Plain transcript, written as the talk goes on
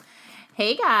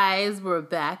Hey guys, we're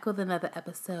back with another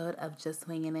episode of Just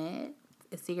Winging It.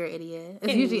 It's your girl Idiot.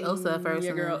 It's usually Osa first.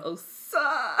 Your girl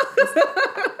Osa.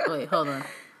 Wait, hold on.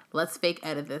 Let's fake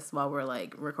edit this while we're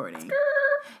like recording.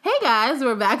 Hey guys,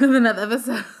 we're back with another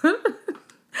episode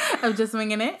of Just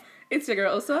Winging It. It's your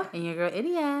girl Osa. And your girl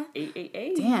Idiot.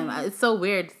 Ay. Damn, it's so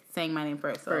weird saying my name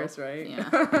first. Right?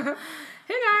 Yeah.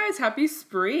 Hey guys, happy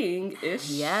spring-ish.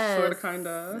 Yes. Sort of, kind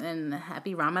of. And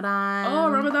happy Ramadan. Oh,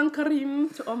 Ramadan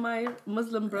Kareem to all my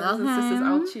Muslim brothers and sisters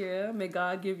out here. May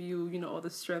God give you, all the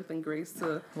strength and grace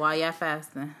to... While y'all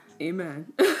fasting.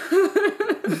 Amen.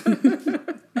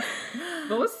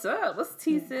 But what's up? What's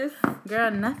tea, sis?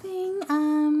 Girl, nothing.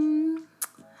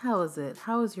 How was it?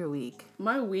 How was your week?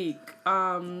 My week,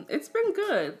 it's been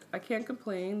good. I can't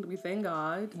complain. We thank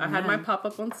God. I had my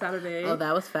pop-up on Saturday. Oh,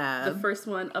 that was fab. The first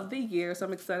one of the year, so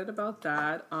I'm excited about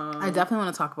that. I definitely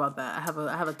want to talk about that. I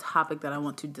have a topic that I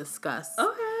want to discuss.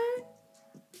 Okay.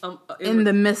 In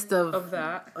the midst of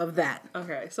that.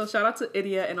 Okay, so shout out to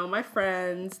Idia and all my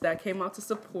friends that came out to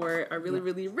support. I really,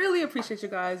 really, really appreciate you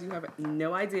guys. You have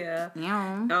no idea.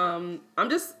 Yeah. I'm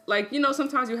just like,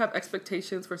 sometimes you have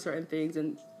expectations for certain things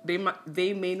and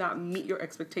they may not meet your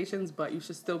expectations, but you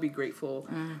should still be grateful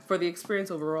for the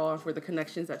experience overall, and for the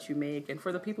connections that you make, and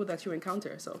for the people that you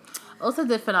encounter. So, Osa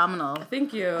did phenomenal.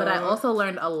 Thank you. But I also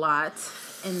learned a lot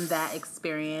in that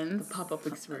experience. The pop-up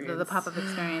experience. The pop-up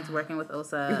experience working with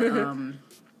Osa.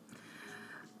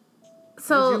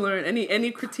 So, did you learn any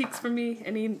critiques from me?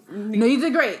 No, you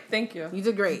did great. Thank you. You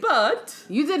did great. But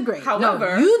you did great.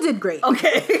 However, no, you did great.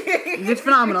 Okay. You did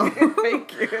phenomenal.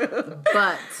 Thank you.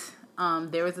 But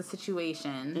there was a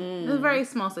situation. It was a very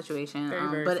small situation.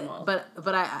 Very small. But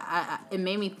I it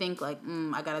made me think like,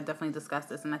 I gotta definitely discuss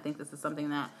this, and I think this is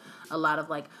something that a lot of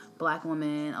like Black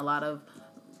women, a lot of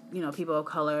people of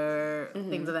color,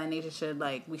 things of that nature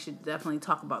we should definitely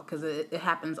talk about, because it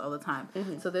happens all the time.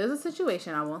 So there's a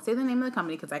situation. I won't say the name of the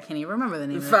company because I can't even remember the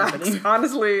name of the company.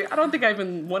 Honestly, I don't think I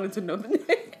even wanted to know the name.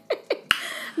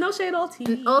 No shade, all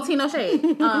tea. All tea, no shade.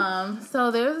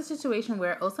 So there was a situation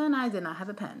where Osa and I did not have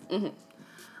a pen.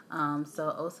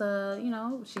 So Osa,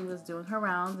 she was doing her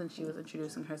rounds and she was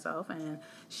introducing herself, and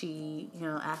she,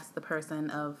 asked the person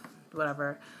of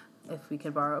whatever if we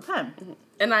could borrow a pen.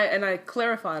 And I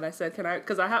clarified. I said, "Can I?"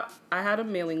 Because I had a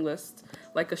mailing list,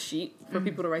 like a sheet for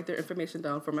people to write their information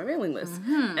down for my mailing list.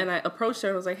 And I approached her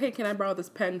and was like, "Hey, can I borrow this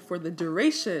pen for the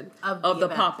duration of the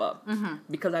pop up?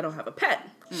 Because I don't have a pen."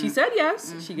 She said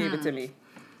yes. She gave it to me.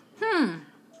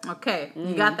 Okay,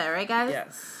 you got that right, guys?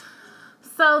 Yes.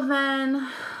 So then,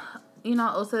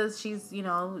 Osa, she's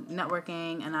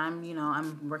networking, and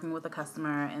I'm working with a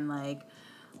customer, and we're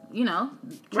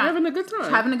having a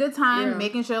good time.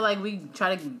 Making sure we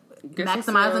try to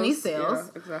maximize on these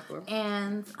sales. Yeah, exactly.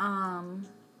 And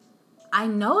I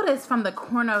noticed from the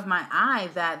corner of my eye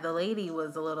that the lady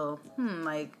was a little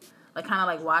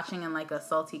kind of watching in a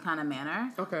salty kind of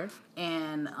manner. Okay.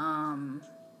 And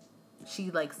she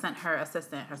sent her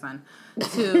assistant, her son,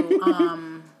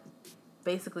 to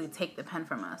basically take the pen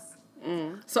from us.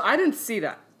 So I didn't see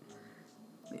that.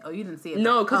 Oh, you didn't see it?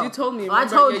 No, because you told me. Well, I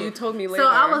told you. You told me later. So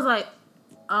I was like,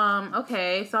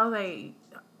 okay. So I was like,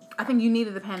 I think you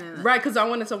needed the pen. Right, because I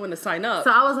wanted someone to sign up.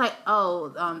 So I was like,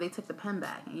 they took the pen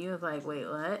back. And you was like, wait,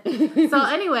 what? So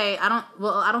anyway, I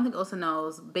don't think Osa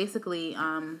knows. Basically,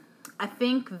 I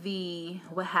think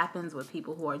what happens with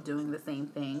people who are doing the same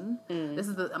thing,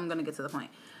 I'm going to get to the point.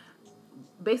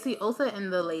 Basically, Osa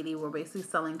and the lady were basically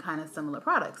selling kind of similar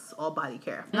products, all body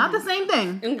care. Not the same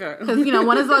thing. Okay. Because,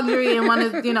 one is luxury and one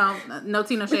is, no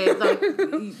tea, no shade,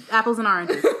 apples and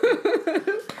oranges.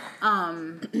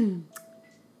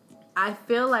 I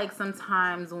feel like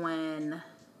sometimes when,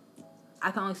 I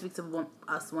can only speak to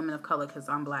us women of color because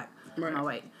I'm Black, I'm not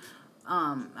white.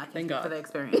 I can't speak for their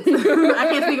experience. I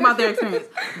can't speak about their experience.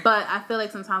 But I feel like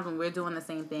sometimes when we're doing the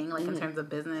same thing, in terms of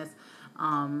business,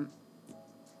 and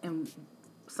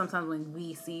sometimes when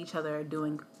we see each other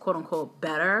doing quote unquote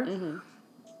better,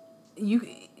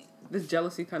 this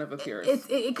jealousy kind of appears.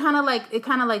 It kind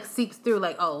of seeps through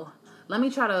let me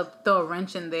try to throw a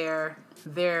wrench in their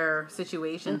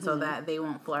situation so that they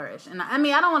won't flourish. And I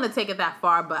mean, I don't want to take it that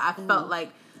far, but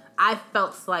I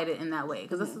felt slighted in that way,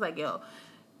 because this is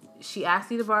she asked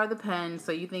you to borrow the pen,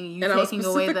 so you think you taking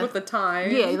away with the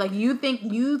time. Yeah, you think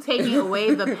you taking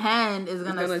away the pen is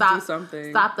gonna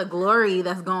stop the glory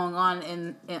that's going on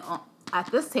in at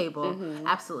this table.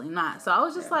 Absolutely not. So I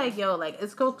was just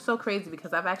it's so crazy,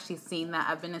 because I've actually seen that.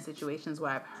 I've been in situations where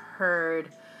I've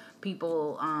heard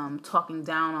people talking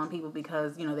down on people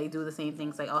because they do the same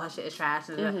things, her shit is trash.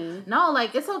 No,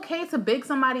 it's okay to big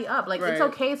somebody up. It's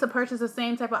okay to purchase the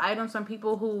same type of items from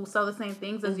people who sell the same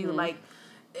things as you.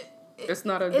 It's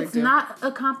not a big deal. It's not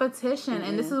a competition. Mm-hmm.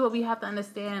 And this is what we have to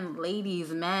understand, ladies,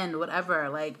 men, whatever.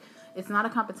 Like, it's not a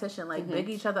competition. Like, big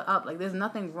each other up. Like, there's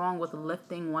nothing wrong with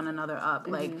lifting one another up.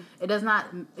 Like, it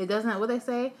doesn't, what they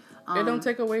say? It don't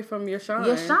take away from your shine.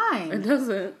 Your shine. It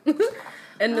doesn't.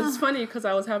 And it's funny because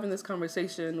I was having this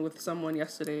conversation with someone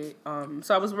yesterday.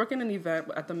 So I was working an event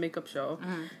at the makeup show,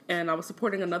 and I was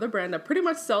supporting another brand that pretty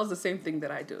much sells the same thing that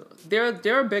I do.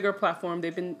 They're a bigger platform.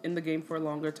 They've been in the game for a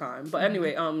longer time. But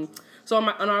anyway, so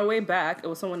on our way back, it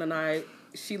was someone and I.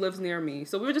 She lives near me,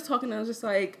 so we were just talking, and I was just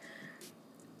like,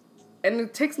 and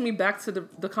it takes me back to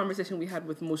the conversation we had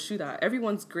with Moshuda.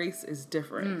 Everyone's grace is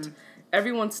different.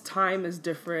 Everyone's time is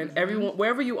different. Everyone,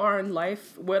 wherever you are in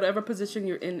life, whatever position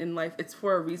you're in life, it's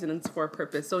for a reason and it's for a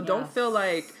purpose. So don't feel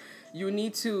like you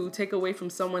need to take away from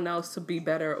someone else to be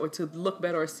better or to look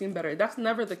better or seem better. That's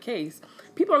never the case.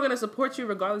 People are going to support you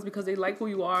regardless because they like who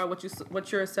you are, what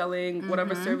you're selling,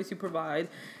 whatever service you provide.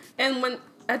 And when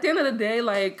at the end of the day,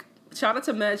 like, shout out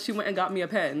to Med, she went and got me a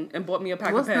pen and bought me a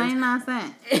pack of pens. 99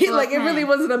 cents? Like, it really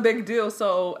wasn't a big deal.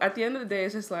 So at the end of the day,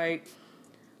 it's just like,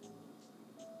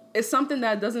 it's something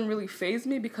that doesn't really faze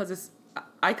me because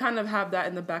I kind of have that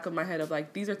in the back of my head of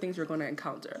like, these are things you're going to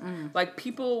encounter. Like,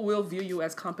 people will view you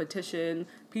as competition.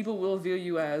 People will view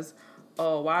you as,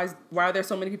 oh, why are there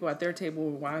so many people at their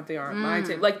table? Why aren't they on my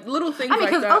table? Like, little things like that.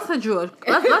 Because Elsa drew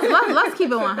let's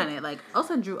keep it 100. Like,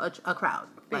 Elsa drew a crowd.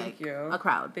 Thank you. A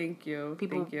crowd. Thank you.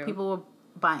 People were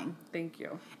buying. Thank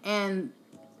you. And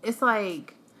it's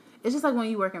like, it's just like when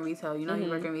you work in retail, you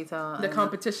work in retail. The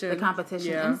competition.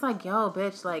 Yeah. And it's like, yo,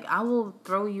 bitch, like, I will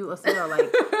throw you a sale.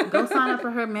 Like, go sign up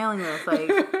for her mailing list. Like,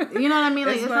 you know what I mean?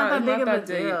 Like, it's not that big of a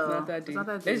deal. It's not that deep.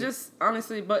 It's just,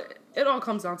 honestly, but it all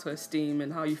comes down to esteem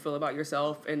and how you feel about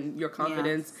yourself and your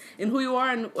confidence in who you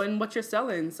are and what you're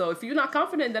selling. So if you're not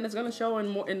confident, then it's going to show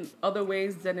in other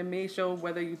ways than it may show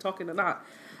whether you're talking or not.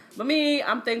 But me,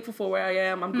 I'm thankful for where I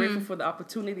am. I'm grateful for the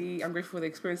opportunity. I'm grateful for the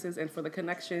experiences and for the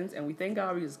connections. And we thank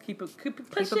God we just keep it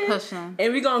pushing. And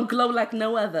we're going to glow like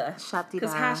no other.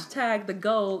 Because hashtag the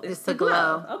goal is to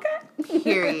glow. Okay?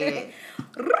 Period.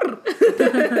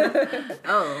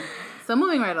 So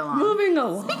moving right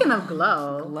along. Speaking of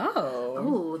glow.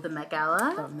 Ooh, the Met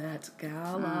Gala. The Met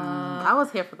Gala. I was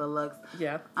here for the looks.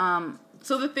 Yeah.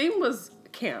 So the theme was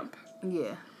camp.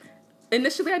 Yeah.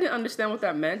 Initially, I didn't understand what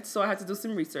that meant, so I had to do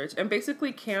some research. And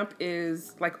basically, camp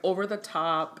is like over the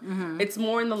top. It's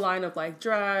more in the line of like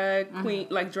drag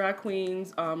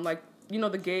queens, like, you know,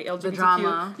 the gay LGBTQ, the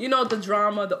drama. You know, the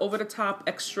drama, the over the top,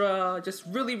 extra, just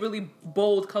really, really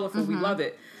bold, colorful. We love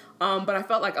it. But I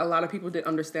felt like a lot of people didn't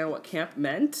understand what camp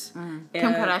meant. Kim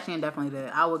Kardashian definitely did.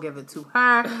 I will give it to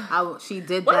her. She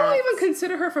did that. I don't even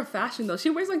consider her for fashion though. She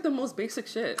wears like the most basic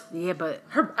shit. Yeah, but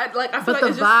I feel like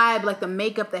the vibe, like the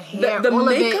makeup, the hair, the all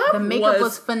makeup of it. The makeup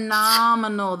was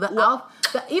phenomenal.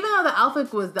 Even though the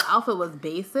outfit was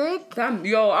basic.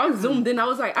 I zoomed in. I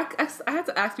was like, I had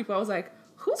to ask people. I was like,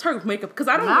 who's her makeup? Because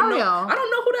I don't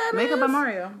know who that makeup is. Makeup by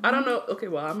Mario. I don't know. Okay,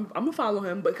 well, I'm gonna follow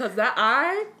him because that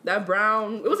eye, that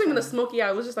brown, it wasn't even a smoky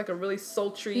eye. It was just like a really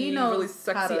sultry, really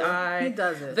sexy eye. He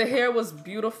does it. The hair was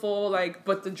beautiful, like,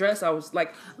 but the dress, I was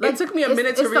like it took me a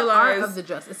minute to realize. It's the art of the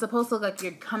dress. It's supposed to look like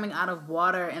you're coming out of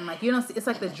water and like, you know, it's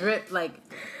like the drip, like,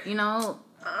 you know.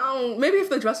 Maybe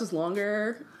if the dress was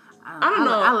longer. I don't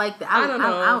know. I liked it. I don't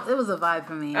know. It was a vibe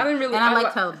for me. I didn't really. And I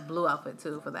liked her blue outfit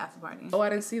too for the after party. Oh, I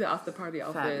didn't see the after party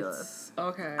outfits. Fabulous.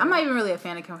 Okay. I'm not even really a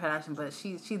fan of Kim Kardashian, but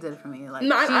she did it for me. Like,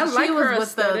 no, I like her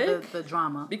aesthetic with the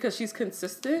drama because she's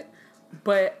consistent.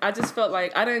 But I just felt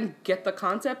like I didn't get the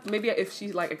concept. Maybe if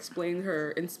she like explained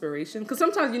her inspiration, because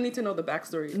sometimes you need to know the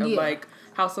backstory of like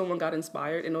how someone got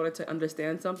inspired in order to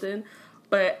understand something.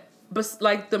 But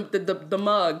like the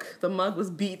mug was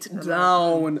beat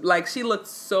down. Like, she looked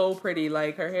so pretty.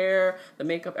 Like, her hair, the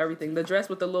makeup, everything. The dress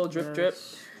with the little drip.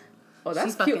 Oh,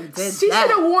 that's cute. She should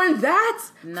have worn that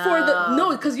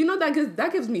because you know that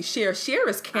gives me Cher. Cher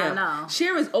is camp. I know.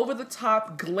 Cher is over the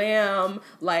top, glam,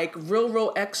 like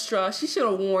real extra. She should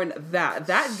have worn that.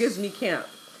 That gives me camp.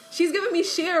 She's giving me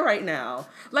Cher right now.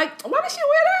 Like, why did she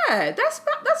wear that? That's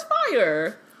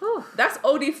fire. Whew. That's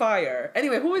OD fire.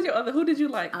 Anyway, who did you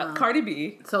like? Cardi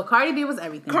B. So Cardi B was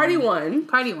everything. Cardi won.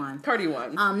 Nicki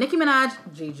Minaj,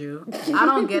 Jeju. I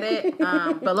don't get it.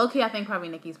 But low-key, I think probably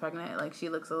Nicki's pregnant. Like, she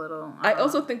looks a little... I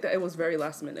also think that it was very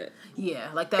last minute.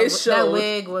 Yeah, like that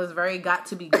wig was very got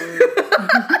to be good.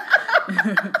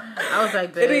 I was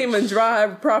like, bitch. It didn't even dry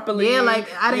properly. Yeah,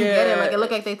 like, I didn't get it. Like, it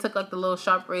looked like they took like the little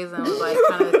sharp razor and was like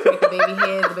trying to create the baby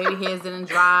hairs. The baby hairs didn't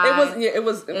dry.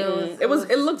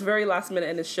 It looked very last minute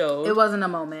and it showed. It wasn't a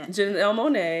moment. Janelle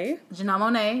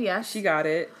Monáe, yes. She got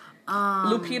it.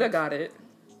 Lupita got it.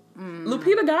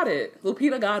 Lupita got it.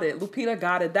 Lupita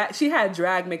got it. That she had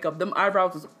drag makeup. Them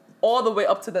eyebrows was all the way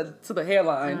up to the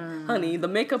hairline, honey. The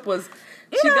makeup was.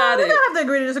 She got it. We don't have to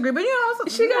agree to disagree, but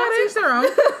she got it. Teach their own.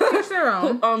 Teach their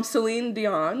own. Celine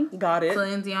Dion got it.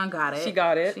 She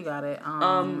got it.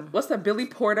 What's that? Billy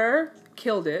Porter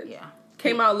killed it. Yeah.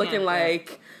 Came out looking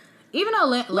like. Even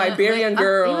though Liberian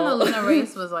girl. Even though Lena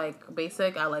Waithe was like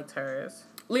basic, I liked hers.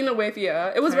 Lena Waithe,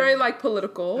 yeah. It was very like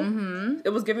political. Mm-hmm. It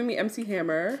was giving me MC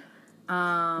Hammer.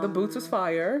 The boots was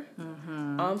fire.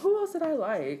 Mm-hmm. Who else did I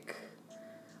like?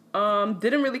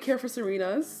 Didn't really care for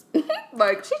Serena's.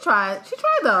 Like she tried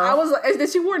though. I was like,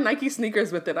 she wore Nike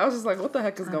sneakers with it. I was just like, what the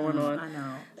heck is going on? I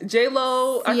know.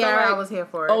 J-Lo, Ciara, I was here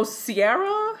for it. Oh,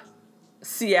 Ciara.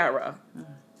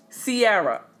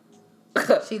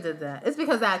 She did that. It's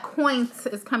because that quaint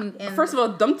is coming in. First of all,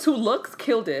 them two looks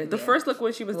killed it. The first look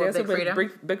when she was dancing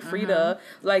with Big Frida,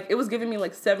 like it was giving me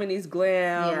like 70s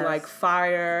glam, like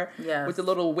fire, with the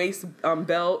little waist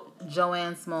belt.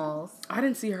 Joanne Smalls. I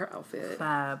didn't see her outfit.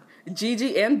 Fab.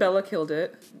 Gigi and Bella killed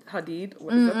it. Hadid,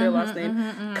 what is that their last name?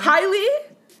 Kylie.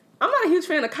 I'm not a huge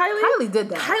fan of Kylie. Kylie did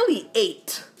that. Kylie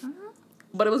ate.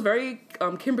 But it was very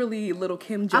Kimberly Little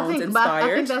Kim Jones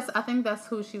inspired. I think that's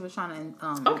who she was trying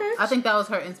to. Okay. I think that was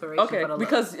her inspiration. Okay, for the look.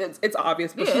 Because it's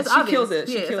obvious. But she killed it.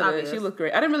 She killed it. She looked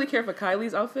great. I didn't really care for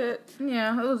Kylie's outfit.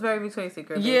 Yeah, it was very Victoria's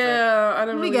Secret. Yeah, I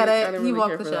didn't. We get it. He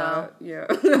walked the show. Yeah.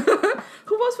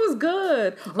 Who else was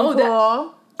good?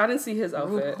 RuPaul. I didn't see his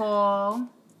outfit. RuPaul.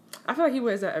 I feel like he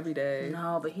wears that every day.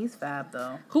 No, but he's fab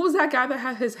though. Who was that guy that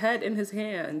had his head in his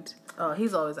hand? Oh,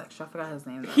 he's always extra. I forgot his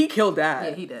name though. He killed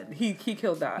that. Yeah, he did. He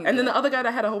killed that. Then the other guy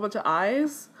that had a whole bunch of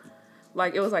eyes.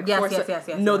 Like it was like yes.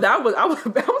 No, yes. that was I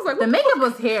was like the makeup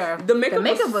was here. The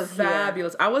makeup was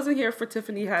fabulous. Here. I wasn't here for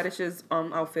Tiffany Haddish's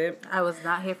outfit. I was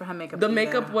not here for her makeup. The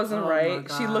makeup wasn't right.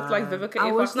 She looked like Vivica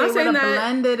A. Fox. Not saying that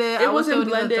blended it. It wasn't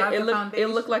blended. It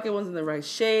looked like it wasn't the right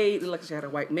shade. It looked like she had a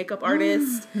white makeup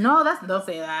artist. No, don't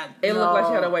say that. It looked like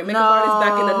she had a white makeup artist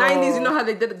back in the 90s. You know how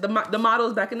they did it? The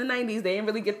models back in the 90s. They didn't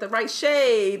really get the right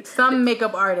shade. Some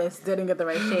makeup artists didn't get the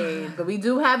right shade, but we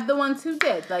do have the ones who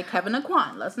did, like Kevin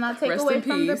Aquan. Let's not take away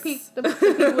from the people. The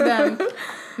people them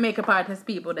makeup artist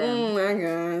people them. Oh my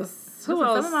gosh. Who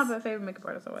else? Some of my favorite makeup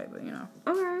artists are white, but you know.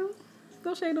 Okay.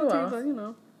 No shade no tea, but you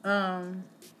know. I'm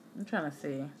trying to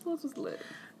see. Who else was lit?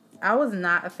 I was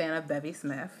not a fan of Bevy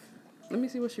Smith. Let me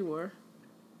see what she wore.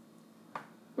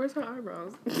 Where's her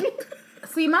eyebrows?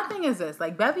 See, my thing is this: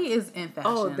 like Bevy is in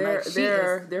fashion. Oh, they're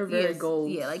very gold.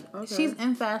 Yeah, like she's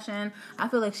in fashion. I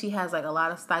feel like she has like a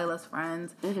lot of stylist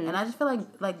friends, and I just feel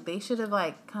like they should have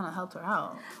like kind of helped her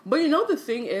out. But you know the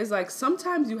thing is, like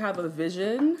sometimes you have a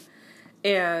vision,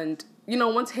 and you know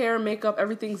once hair, makeup,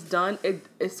 everything's done,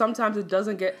 it sometimes it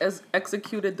doesn't get as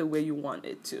executed the way you want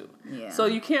it to. Yeah. So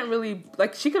you can't really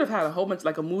like she could have had a whole bunch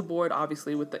like a mood board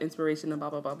obviously with the inspiration and blah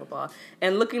blah blah blah blah.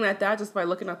 And looking at that just by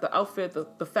looking at the outfit,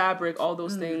 the fabric, all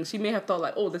those things, she may have thought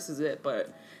like, oh, this is it,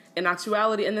 but in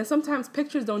actuality, and then sometimes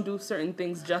pictures don't do certain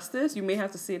things justice. You may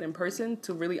have to see it in person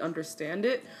to really understand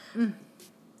it.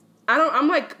 I'm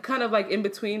like kind of like in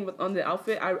between on the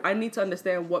outfit. I need to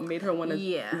understand what made her want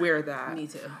to wear that. Me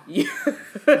too. Yeah.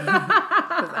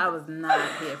 Because I was not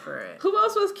here for it. Who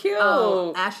else was cute?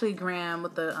 Oh, Ashley Graham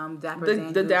with the Dapper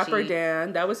Dan. The Dapper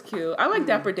Dan. That was cute. I like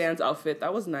Dapper Dan's outfit.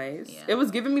 That was nice. Yeah. It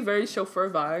was giving me very chauffeur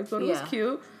vibes, but it was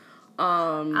cute.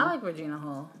 I like Regina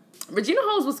Hall. Regina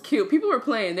Halls was cute. People were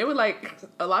playing. They were like,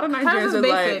 a lot of Nigerians are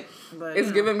like,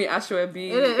 it's giving me Ashwa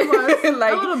B. It was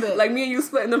like, a little bit. Like me and you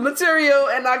splitting the material,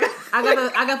 and I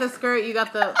got the skirt. You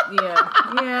got the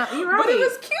yeah. You're right. But it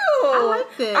was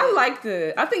cute. I liked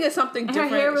it. I think it's something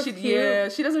different. Her hair was cute. Yeah,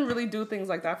 she doesn't really do things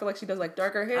like that. I feel like she does like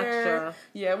darker hair. Extra.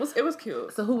 Yeah, it was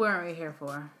cute. So who weren't we here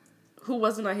for? Who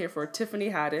wasn't I here for? Tiffany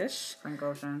Haddish. Frank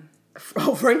Ocean.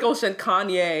 Oh, Frank Ocean,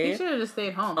 Kanye. He should have just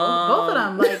stayed home. Both of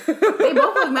them, like they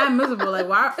both look mad miserable. Like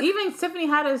why? Even Tiffany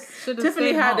Haddish should have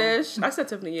stayed home. Tiffany Haddish. I said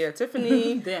Tiffany. Yeah,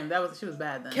 Tiffany. Damn, she was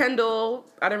bad then. Kendall.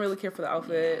 I didn't really care for the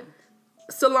outfit.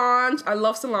 Yeah. Solange. I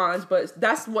love Solange, but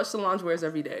that's what Solange wears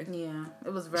every day. Yeah,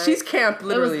 it was very. She's camp,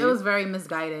 literally. It was very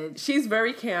misguided. She's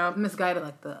very camp. Misguided,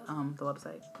 like the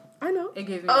website. I know. It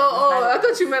gave me. I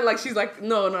thought you meant like she's like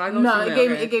no. I know. No,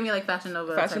 it gave me like Fashion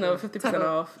Nova. Fashion Nova 50%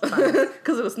 off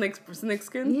because it was snake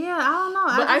skin. Yeah, I don't know.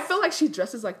 But I feel like she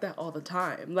dresses like that all the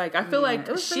time. Like I feel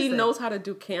like she knows how to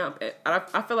do camp. And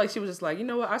I feel like she was just like, you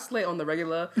know what, I slay on the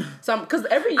regular. So because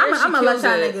every year she kills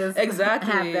it.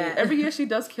 Exactly. Every year she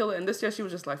does kill it, and this year she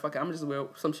was just like, fuck it, I'm just wear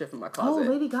some shit from my closet.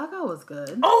 Oh, Lady Gaga was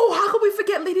good. Oh, how could we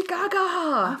forget Lady Gaga?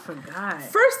 I forgot.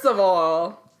 First of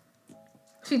all.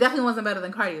 She definitely wasn't better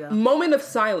than Cardi, though. Moment of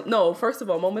silence. No, first of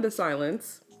all, moment of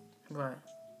silence. What?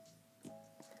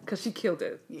 because she killed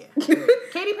it. Yeah.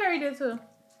 Katy Perry did too.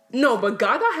 No, but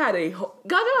Gaga had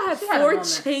 4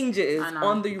 changes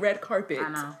on the red carpet. I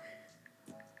know.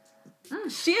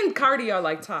 She and Cardi are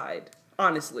like tied,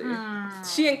 honestly.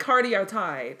 She and Cardi are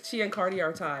tied. She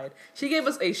gave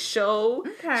us a show.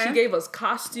 Okay. She gave us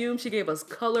costume. She gave us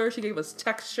color. She gave us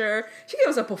texture. She gave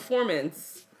us a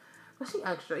performance. Was she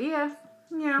extra? Yeah.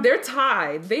 They're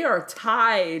tied. They are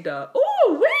tied.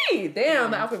 Oh, wait.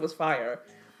 Damn, the outfit was fire.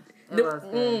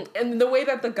 And the way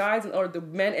that the guys or the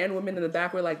men and women in the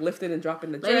back were like lifting and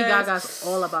dropping the dress. Lady Gaga's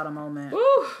all about a moment.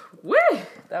 Ooh, wait.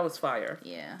 That was fire.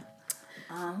 Yeah.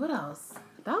 What else?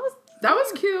 That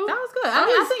was cute. That was good.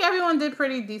 I think everyone did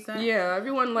pretty decent. Yeah,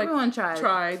 everyone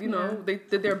tried. You know, they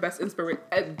did their best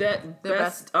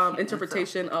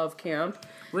interpretation of camp.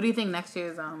 What do you think next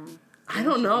year's I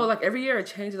don't know. Like every year it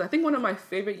changes. I think one of my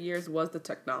favorite years was the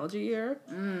technology year.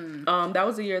 That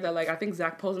was the year that I think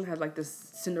Zach Posen had like this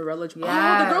Cinderella. Yes.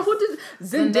 Oh, the girl who did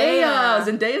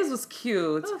Zendaya's was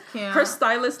cute. That was cute. Her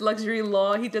stylist Luxury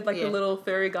Law. He did the little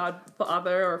fairy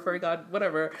godfather or fairy god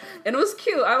whatever, and it was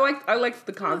cute. I liked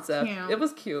the concept. It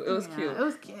was cute. It was cute. It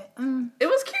was cute. It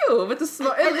was cute, but the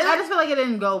small. I just feel like it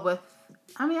didn't go with.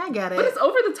 I mean, I get it. But it's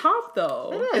over the top, though.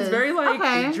 It is. It's very,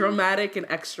 dramatic and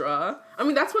extra. I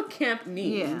mean, that's what camp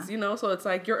means, you know? So it's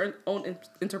like your own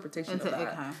interpretation of that.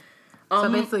 Okay. So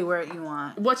basically where you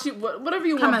want. Whatever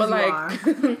you want, but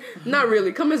not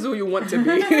really. Come as who you want to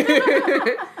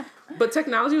be. But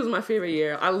technology was my favorite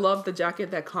year. I loved the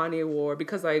jacket that Kanye wore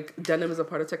because denim is a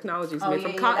part of technology. It's made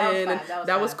from cotton.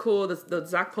 That was cool. The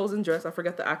Zach Posen dress. I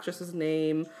forget the actress's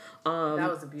name. That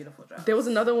was a beautiful dress. There was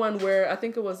another one where I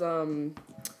think it was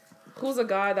who's a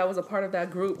guy that was a part of that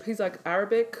group? He's like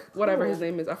Arabic, whatever his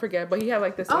name is. I forget, but he had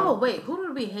like this. Oh wait, who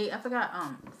did we hate? I forgot.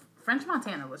 French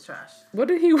Montana was trash. What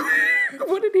did he wear?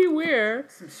 What did he wear?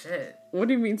 Some shit. What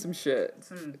do you mean some shit?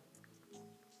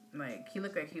 He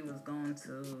looked like he was going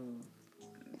to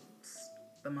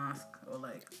the mosque or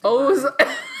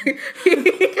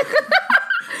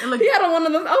he had on one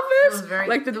of those outfits,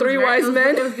 the three wise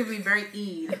men. It was giving me very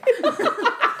Eid.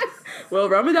 Well,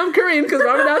 Ramadan Kareem, because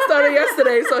Ramadan started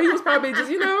yesterday, so he was probably just,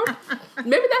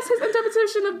 maybe that's his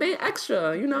interpretation of being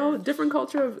extra, different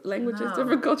culture of languages,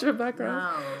 different culture of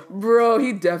background. No. Bro,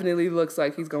 he definitely looks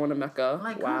like he's going to Mecca.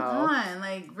 Wow. Come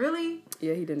on, really?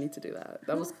 Yeah, he didn't need to do that.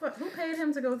 Who paid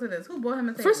him to go to this? Who bought him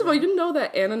a ticket? First of all, you know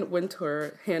that Anna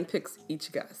Wintour handpicks each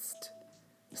guest.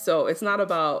 So it's not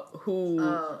about who.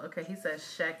 Oh, okay. He says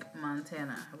Sheikh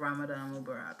Montana, Ramadan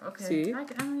Mubarak. Okay. See,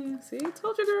 see,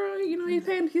 told you,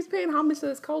 girl. He's paying homage to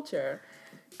his culture.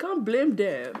 Can't blame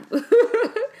them.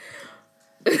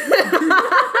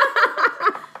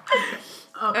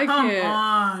 Oh, come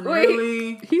on,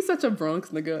 really? He's such a Bronx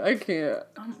nigga. I can't.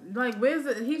 Where's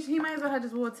it? He might as well have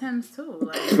just wore Timbs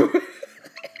too.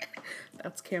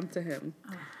 That's camp to him.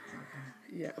 Oh, okay.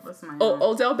 Yeah. What's my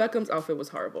Odell Beckham's outfit was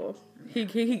horrible. Yeah.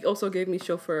 He also gave me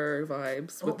chauffeur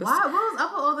vibes. What was up with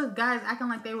all the guys acting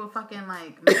like they were fucking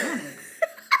mechanics?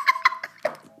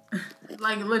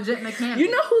 Legit mechanics. You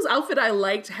know whose outfit I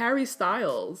liked? Harry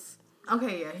Styles.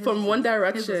 Okay, yeah. From One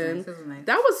Direction. His was nice.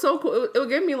 That was so cool. It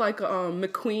gave me a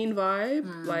McQueen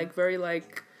vibe, very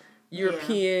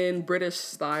European, British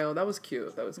style. That was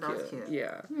cute. That was cute.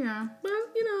 Yeah. Yeah. But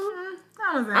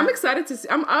I'm excited to see.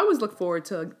 I always look forward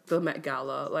to the Met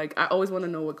Gala. I always want to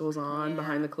know what goes on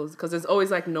behind the clothes because there's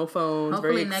always no phones.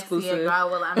 Hopefully very exclusive. Next year,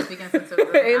 God will. I'm speaking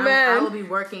sincerely. Amen. I will be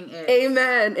working it.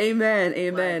 Amen.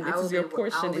 It is your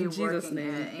portion in Jesus'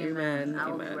 name. Amen. I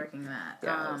will be working that.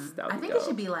 Yes, I think it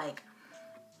should be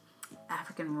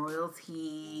African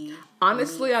royalty.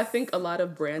 Honestly, I think a lot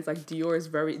of brands like Dior is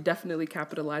definitely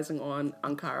capitalizing on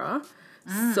Ankara.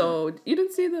 So you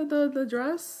didn't see the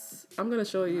dress? I'm gonna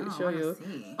show you.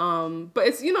 See. But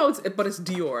it's it's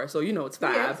Dior, so it's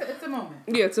fab. Yeah, it's a moment.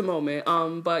 Yeah, it's a moment.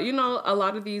 But a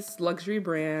lot of these luxury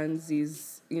brands,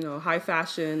 these high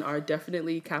fashion, are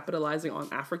definitely capitalizing on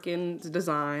African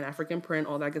design, African print,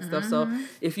 all that good stuff. So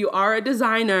if you are a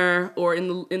designer or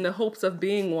in the hopes of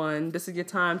being one, this is your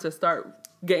time to start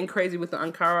getting crazy with the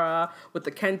Ankara, with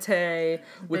the Kente,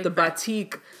 with the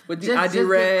batik, with the Adire. Just give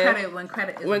credit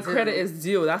when credit is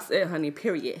due. That's it, honey.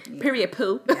 Period. Yeah. Period,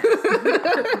 poo. Yes.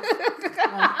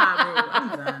 I'm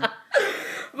done.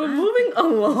 But moving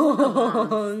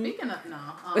along. Speaking of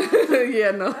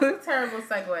terrible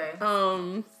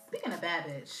segue. Speaking of bad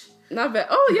bitch. Not bad.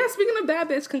 Oh yeah, speaking of bad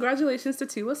bitch, congratulations to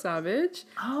Tiwa Savage.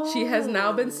 Oh. She has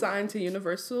now been signed to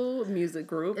Universal Music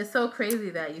Group. It's so crazy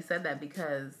that you said that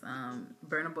because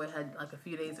Burna Boy had a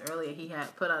few days earlier he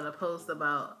had put out a post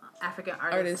about African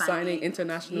artists signing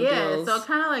international deals. Yeah, so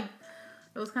kind of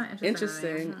It was kind of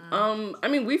interesting. I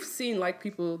mean, we've seen like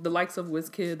people, the likes of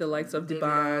Wizkid, the likes of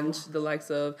D'banj, the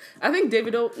likes of, I think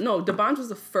D'banj was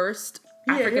the first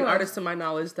African artist to my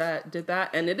knowledge that did that,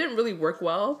 and it didn't really work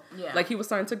well. Yeah, like he was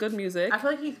signed to Good Music. I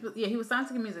feel like he was signed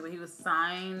to Good Music, but he was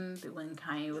signed when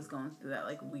Kanye was going through that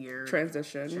like weird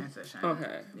transition.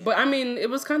 Okay, yeah. But I mean, it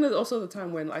was kind of also the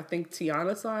time when I think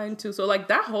Tiana signed too. So like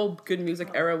that whole Good Music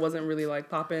era wasn't really like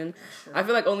popping. Sure. I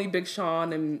feel like only Big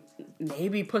Sean and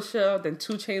maybe Pusha, then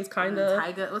 2 Chainz kinda.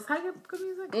 Tyga was Tyga Good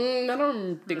Music? I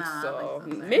don't think so.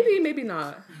 Maybe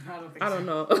not. I don't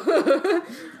know.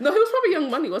 No, he was probably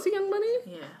Young Money. Was he Young Money?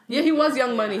 Yeah, he was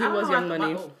Young Money. He was Young Money.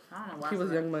 I don't know why. He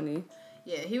was Young Money.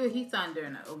 Yeah, he signed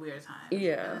during a weird time.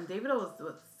 Yeah. And then Davido was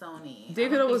with Sony.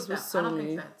 Davido was with Sony. I don't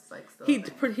think that's like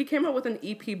still he came out with an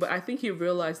EP, but I think he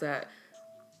realized that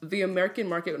the American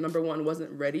market, number one,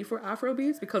 wasn't ready for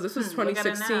Afrobeats because this was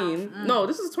 2016. No,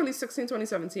 this is 2016,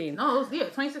 2017. No,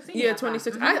 2016. Yeah,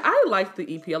 2016. I liked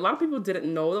the EP. A lot of people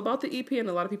didn't know about the EP, and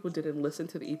a lot of people didn't listen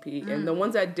to the EP. And the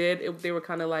ones that did, they were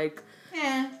kind of like,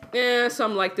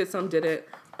 some liked it, some didn't.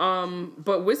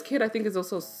 But Wizkid, I think, is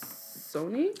also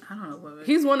Sony. I don't know what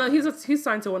he's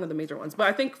signed to one of the major ones. But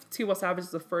I think Tiwa Savage is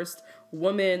the first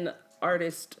woman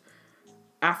artist,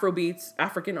 Afrobeats,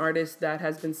 African artist that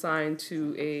has been signed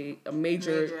to a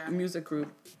major music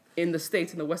group in the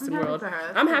States, in the Western world.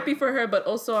 I'm happy for her, but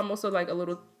also I'm also like a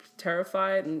little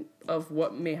terrified of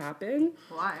what may happen.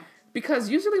 Why? Because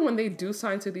usually when they do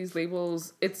sign to these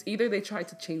labels, it's either they try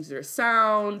to change their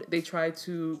sound, they try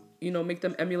to, make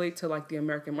them emulate to like the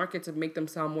American market to make them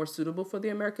sound more suitable for the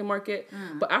American market.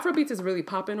 But Afrobeats is really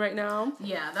popping right now.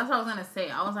 Yeah, that's what I was going to say.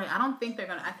 I was like, I think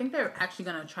they're actually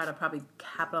going to try to probably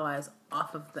capitalize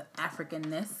off of the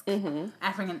Africanness,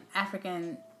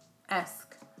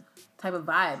 African-esque type of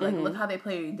vibe. Like, look how they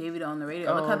play Davido on the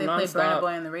radio. Look how they play Burna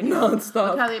Boy on the radio.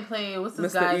 Non-stop. Look how they play, what's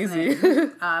this Mr. guy's Easy.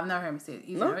 name? I've never heard Mr.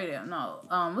 Easy on the radio. No.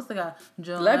 What's the guy?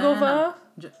 Legova?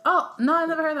 Oh, no, I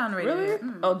never heard that on the radio. Really?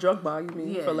 Oh, Drugba, you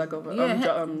mean, for Legova.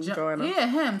 Yeah, Joanna. Yeah,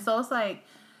 him. So it's like...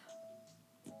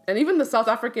 And even the South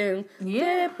African,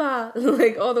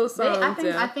 like all those songs.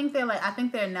 I think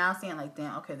they're now seeing like,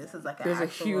 damn, okay, this is like a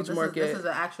huge market. This is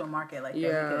an actual market. Like,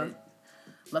 yeah.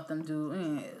 Let them do.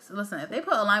 Listen, if they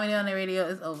put Olamide on the radio,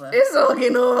 it's over. It's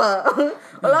fucking over.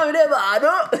 Olamide,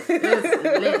 it's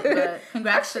lit. But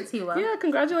congrats to Tiwa. Yeah,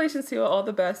 congratulations, Tiwa. All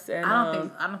the best. And I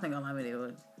don't think Olamide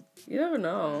would. You never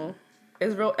know.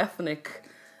 It's real ethnic.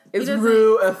 It's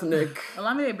real ethnic.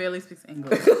 Olamide barely speaks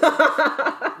English.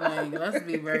 Like, let's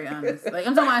be very honest. Like,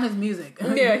 I'm talking about his music.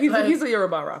 Yeah, he's a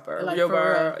Yoruba rapper. Like,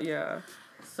 Yoruba, yeah.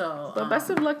 So, but best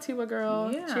of luck, Tiwa girl.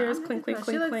 Yeah, cheers, clink, clink,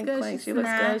 clink, clink, clink. She looks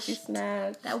good. She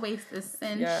snatched. That waist is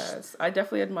cinched. Yes, I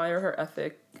definitely admire her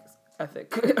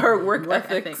her work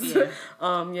ethics.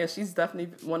 Yeah, she's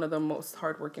definitely one of the most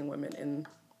hardworking women in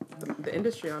the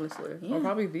industry, honestly. Or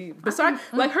probably besides,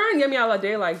 like her and Yemi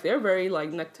Alade, like they're very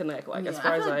like neck to neck. Like as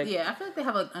far as like, I feel like they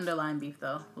have like underlying beef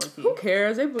though. Low-key. Who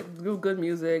cares? They do good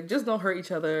music. Just don't hurt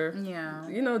each other. Yeah.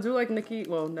 Do like Nicki.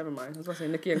 Well, never mind. I was gonna say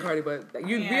Nicki and Cardi, but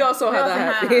we also have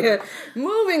that.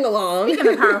 Moving along.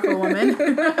 Speaking of powerful women,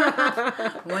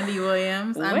 Wendy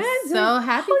Williams. I'm so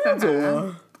happy for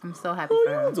her. I'm so happy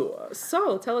for her.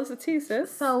 So tell us the tea,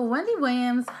 sis. So Wendy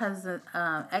Williams has an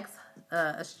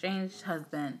estranged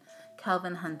husband,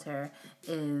 Kelvin Hunter,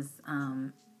 is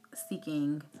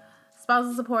seeking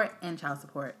spousal support and child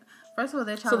support. First of all,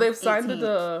 their child. So they've signed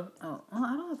the. Oh, I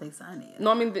don't know if they signed it yet.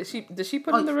 No, I mean, did she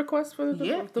put in the request for the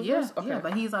divorce? Yeah, okay. Yeah,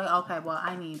 but he's like, okay, well,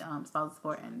 I need spousal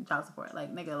support and child support.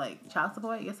 Like, nigga, like child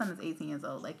support. Your son is 18 years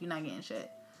old. Like, you're not getting shit.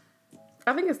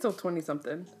 I think it's still 20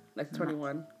 something, like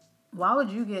 21. Why would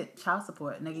you get child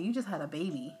support, nigga? You just had a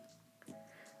baby.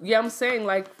 Yeah, I'm saying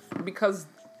like because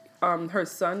her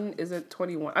son isn't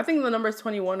 21. I think the number is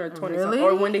 21 or 20 really?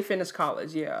 Or when they finish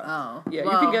college. Yeah. Oh. Yeah,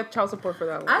 well, you can get child support for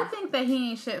that one. I think that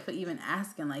he ain't shit for even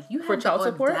asking. Like, you have for child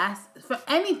support for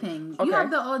anything. Okay. You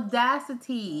have the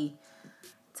audacity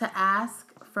to ask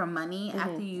for money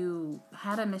after you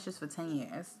had a mistress for 10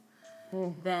 years.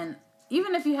 Then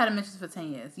even if you had a mistress for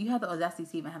 10 years, you had the audacity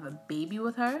to even have a baby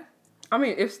with her. I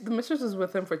mean, if the mistress is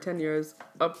with him for 10 years,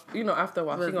 after a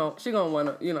while, she gonna want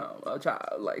a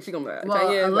child. Like, she gonna be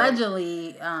 10 years.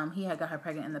 Allegedly, he had got her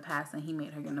pregnant in the past, and he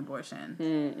made her get an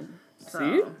abortion.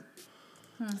 See?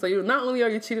 So not only are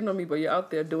you cheating on me, but you're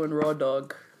out there doing raw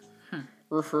dog.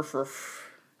 Ruff, ruff, ruff.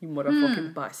 You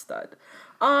motherfucking bastard.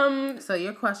 So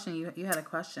your question, you had a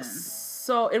question.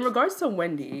 So in regards to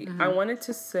Wendy, I wanted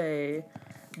to say,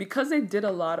 because they did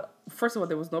a lot. First of all,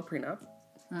 there was no prenup.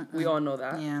 We all know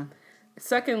that. Yeah.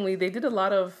 Secondly, they did a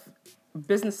lot of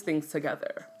business things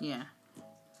together. Yeah.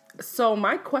 So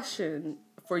my question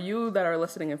for you that are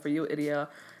listening and for you, Idia,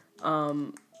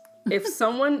 if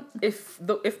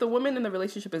the woman in the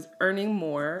relationship is earning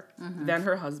more than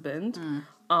her husband,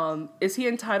 is he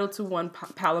entitled to one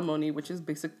palimony, which is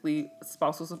basically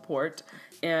spousal support?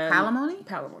 And palimony?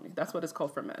 Palimony. That's what it's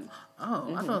called for men.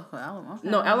 Oh, I thought it was called alimony. Okay,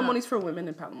 no, alimony's for women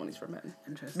and palimony's for men.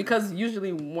 Interesting. Because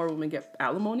usually more women get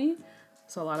alimony,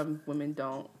 so a lot of women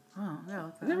don't. Oh, yeah.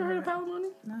 Never heard of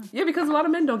palimony? No. Yeah, because a lot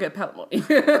of men don't get palimony.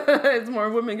 It's more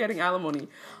women getting alimony.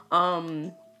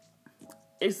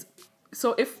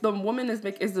 So if the woman is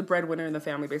the breadwinner in the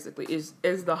family, basically, is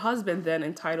the husband then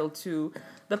entitled to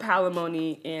the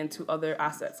palimony and to other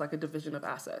assets, like a division of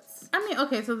assets? I mean,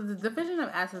 okay, so the division of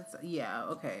assets, yeah,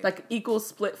 okay. Like equal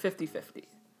split 50-50.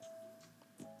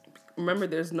 Remember,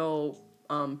 there's no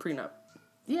prenup.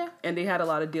 Yeah. And they had a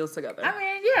lot of deals together. I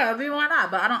mean, yeah, why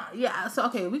not? But I don't, yeah, so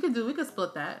okay, we could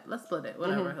split that. Let's split it,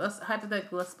 whatever. Let's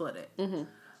split it.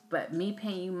 But me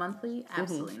paying you monthly,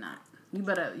 absolutely not. You're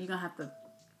gonna have to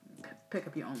pick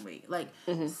up your own weight. Like,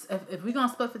 if we're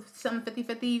gonna split something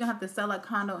 50-50, you're gonna have to sell a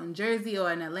condo in Jersey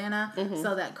or in Atlanta,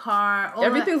 sell that car.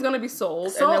 Everything's gonna be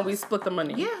sold, and then we split the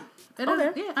money. Yeah. It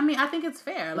is. Yeah. I mean, I think it's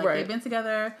fair. Like, they've been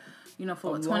together,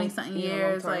 for 20-something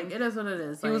years. Like, it is what it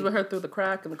is. He was with her through the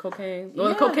crack and the cocaine. Well,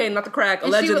 the cocaine, not the crack,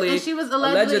 allegedly. She was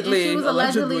allegedly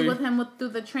with him through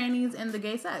the trannies and the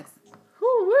gay sex.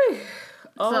 Whoo-wee.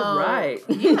 All right.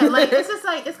 Yeah, like, it's just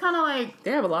like, it's kind of like...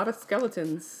 They have a lot of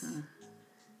skeletons.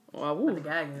 Wow. What the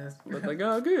gag is. What the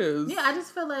gag is. Yeah, I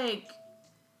just feel like...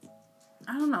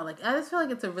 I don't know. Like, I just feel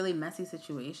like it's a really messy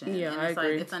situation. Yeah, and I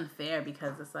agree. Like, it's unfair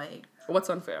because it's like... What's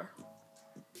unfair?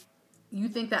 You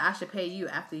think that I should pay you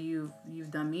after you've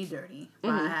done me dirty by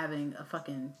having a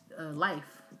fucking life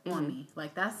on me.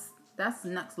 Like, that's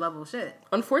next level shit.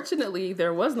 Unfortunately,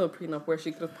 there was no prenup where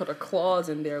she could have put a clause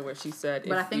in there where she said...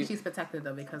 But I think she's protected,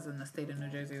 though, because in the state of New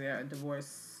Jersey, their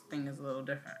divorce thing is a little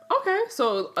different. Okay,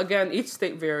 so again, each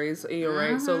state varies, you're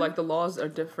right? So, like, the laws are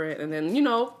different. And then,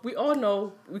 we all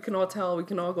know, we can all tell, we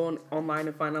can all go online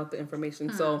and find out the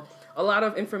information. So, a lot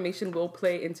of information will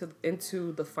play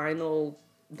into the final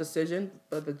decision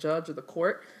of the judge or the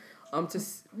court.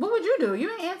 What would you do? You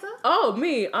ain't answer. Oh,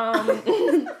 me.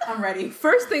 I'm ready.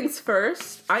 First things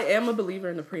first, I am a believer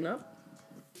in the prenup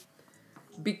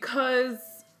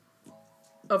because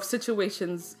of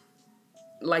situations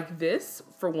like this,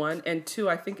 for one, and two,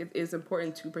 I think it is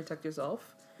important to protect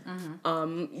yourself.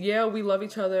 Yeah, we love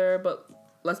each other, but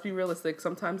let's be realistic.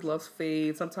 Sometimes love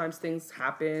fades. Sometimes things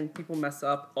happen. People mess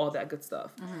up. All that good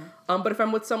stuff. But if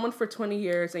I'm with someone for 20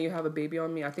 years and you have a baby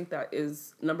on me, I think that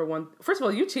is number one. First of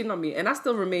all, you cheating on me, and I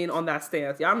still remain on that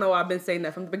stance. Y'all know I've been saying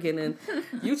that from the beginning.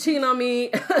 You cheating on me.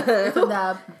 It's a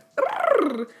dab.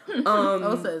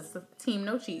 Also, it's team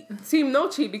no cheat. Team no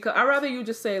cheat, because I'd rather you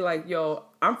just say, like, yo,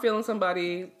 I'm feeling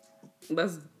somebody.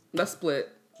 Let's split.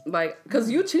 Like,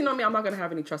 because you cheating on me, I'm not going to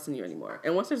have any trust in you anymore.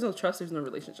 And once there's no trust, there's no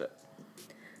relationship.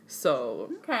 So,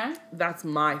 okay, that's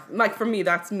for me,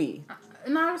 that's me.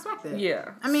 No, I respect it.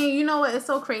 Yeah. I mean, you know what? It's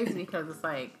so crazy because it's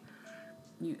like,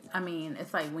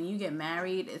 it's like when you get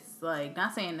married, it's like,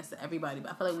 not saying this to everybody,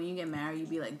 but I feel like when you get married, you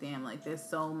be like, damn, like, there's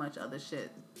so much other shit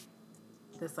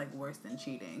that's, like, worse than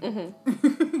cheating. You know what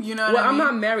I mean? Well, I'm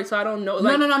not married, so I don't know.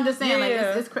 Like, no, I'm just saying,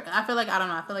 it's I feel like, I don't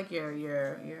know, I feel like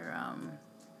your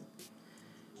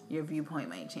viewpoint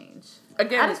might change.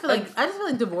 Again, I just feel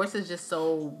like divorce is just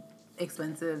so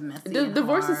expensive, messy.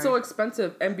 Divorce is so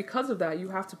expensive, and because of that, you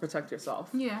have to protect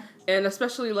yourself. Yeah. And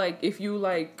especially, like, if you,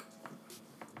 like,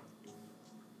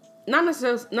 not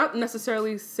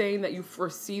necessarily saying that you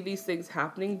foresee these things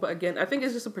happening, but again, I think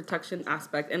it's just a protection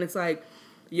aspect, and it's like,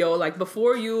 yo, like,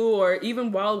 before you or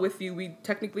even while with you, we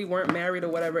technically weren't married or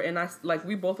whatever, and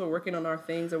we both were working on our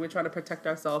things, and we're trying to protect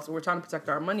ourselves, or we're trying to protect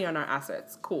our money and our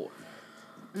assets. Cool.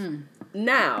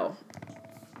 Now,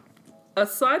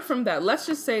 aside from that, let's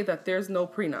just say that there's no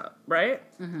prenup, right?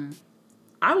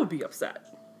 I would be upset.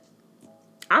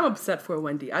 I'm upset for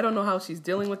Wendy. I don't know how she's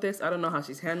dealing with this. I don't know how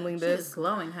she's handling this. She's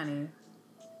glowing, honey.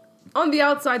 On the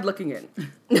outside looking in.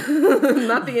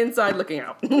 Not the inside looking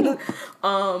out.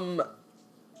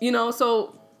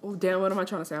 So, damn, what am I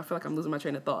trying to say? I feel like I'm losing my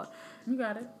train of thought. You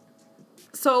got it.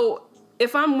 So,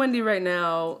 if I'm Wendy right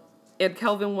now, and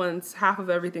Kelvin wants half of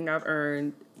everything I've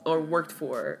earned or worked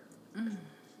for,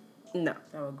 no.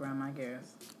 That would grind my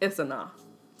gears. It's a no.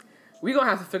 We're going to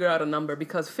have to figure out a number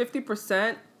because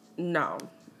 50%, no.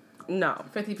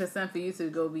 50% for you to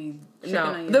go be chicken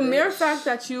on your The mere fact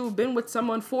that you've been with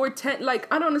someone for 10, like,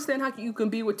 I don't understand how you can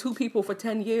be with two people for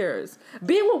 10 years.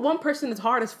 Being with one person is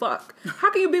hard as fuck.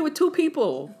 How can you be with two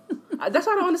people? That's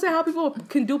why I don't understand how people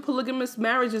can do polygamous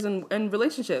marriages and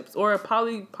relationships, or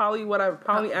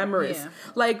polyamorous. Yeah.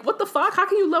 Like, what the fuck? How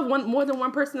can you love more than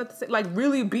one person at the same, like,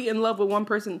 really be in love with one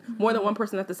person, more than one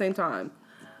person at the same time?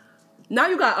 Now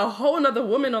you got a whole nother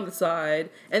woman on the side,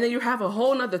 and then you have a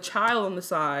whole nother child on the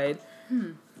side.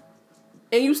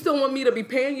 And you still want me to be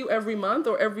paying you every month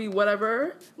or every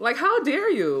whatever? Like, how dare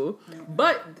you?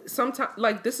 But sometimes,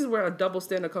 like, this is where a double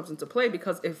standard comes into play,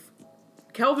 because if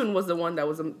Kelvin was the one that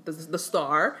was the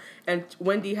star and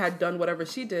Wendy had done whatever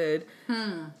she did,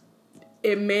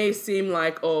 it may seem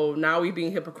like, oh, now we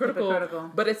being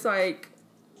hypocritical. But it's like,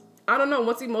 I don't know,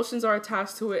 once emotions are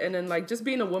attached to it, and then, like, just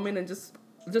being a woman and just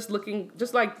looking,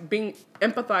 just like being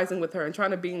empathizing with her and trying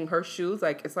to be in her shoes,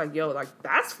 like, it's like, yo, like,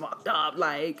 that's fucked up.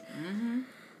 Like,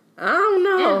 I don't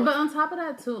know. And, but on top of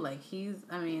that too, like,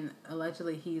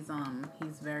 allegedly he's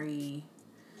very,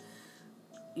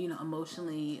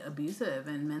 emotionally abusive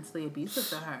and mentally abusive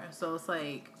to her. So it's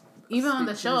like, even on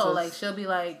the show, like, he'll be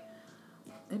like,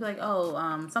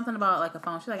 oh, something about, like, a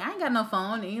phone. She's like, I ain't got no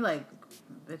phone. And he like,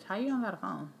 bitch, how you don't got a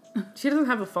phone? She doesn't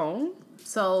have a phone?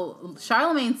 So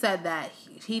Charlemagne said that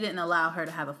he didn't allow her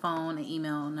to have a phone, an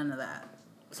email, none of that.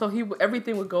 So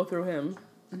everything would go through him.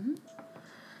 Mm-hmm.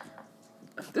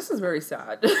 This is very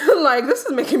sad. Like, this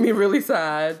is making me really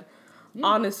sad. Yeah.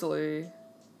 Honestly.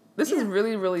 This is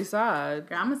really, really sad.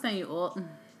 Girl, I'm going to send you all.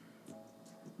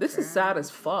 This is sad as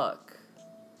fuck.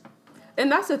 And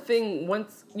that's the thing.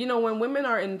 Once, when women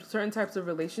are in certain types of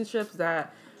relationships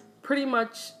that pretty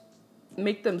much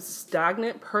make them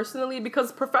stagnant personally,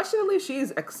 because professionally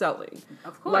she's excelling.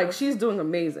 Of course. Like, she's doing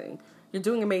amazing. You're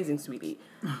doing amazing, sweetie.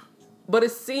 But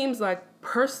it seems like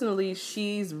personally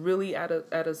she's really at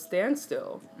a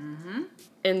standstill. Mm-hmm.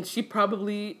 And she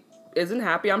probably isn't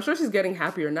happy. I'm sure she's getting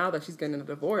happier now that she's getting a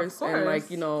divorce and, like,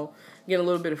 getting a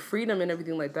little bit of freedom and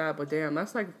everything like that. But damn,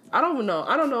 that's like, I don't know.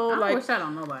 I like, wish that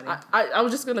on nobody. I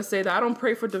was just gonna say that I don't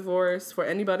pray for divorce for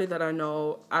anybody that I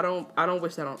know. I don't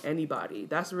wish that on anybody.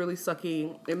 That's really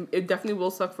sucky. It definitely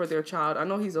will suck for their child. I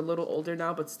know he's a little older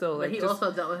now, but still, like, but he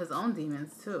also dealt with his own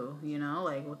demons too.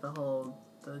 Like, with the whole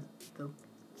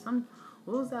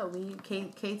what was that weed?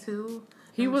 K2.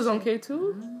 He was on K2.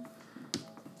 Mm-hmm.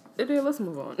 Let's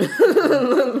move on.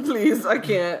 Please, I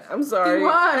can't. I'm sorry. He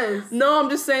was. No, I'm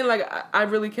just saying, like, I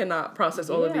really cannot process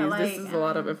all of these. Like, this is a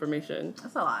lot of information.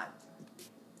 That's a lot.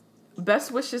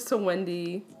 Best wishes to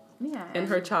Wendy and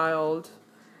her child.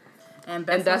 And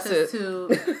best wishes to...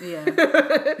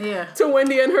 Yeah. To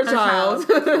Wendy and her child.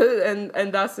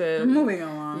 and that's it. Moving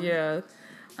along. Yeah.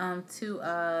 To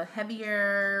a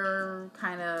heavier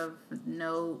kind of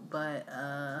note, but...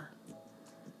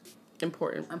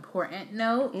 Important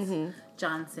note. Mm-hmm.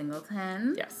 John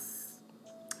Singleton. Yes.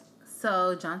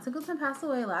 So John Singleton passed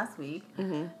away last week.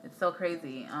 Mm-hmm. It's so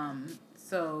crazy.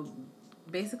 So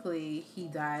basically he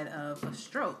died of a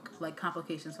stroke, like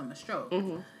complications from a stroke.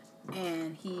 Mm-hmm.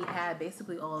 And he had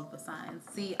basically all of the signs.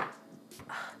 See,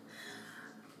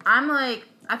 I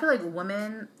feel like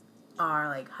women are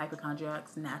like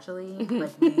hypochondriacs naturally.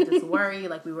 Like, we just worry,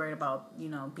 like, we worry about,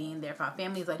 being there for our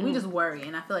families. Like, we just worry.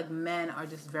 And I feel like men are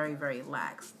just very, very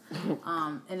lax.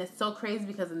 And it's so crazy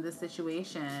because in this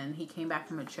situation, he came back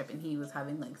from a trip and he was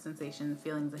having, like, feelings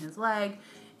in his leg,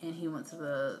 and he went to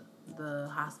the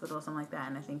hospital or something like that,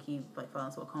 and I think he, like, fell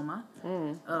into a coma.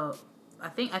 I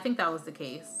think that was the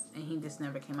case, and he just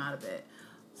never came out of it.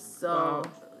 So,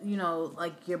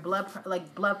 like, your blood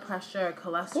pressure,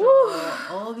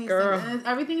 cholesterol, all these things. And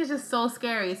everything is just so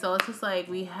scary. So it's just like,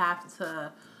 we have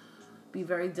to be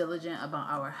very diligent about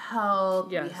our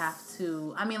health. Yes. We have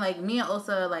to, like, me and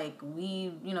Osa, like,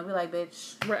 we, we like,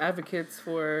 bitch. We're advocates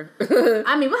for... we'll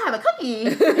have a cookie,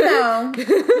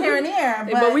 here and there.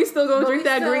 But we still gonna drink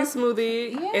that green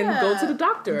smoothie and go to the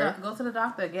doctor. Go to the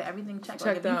doctor, get everything checked.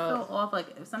 Like, if you feel off, like,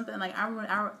 if something, like,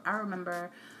 I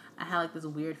remember... I had, like, this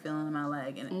weird feeling in my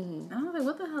leg, and I was like,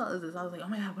 what the hell is this? I was like, oh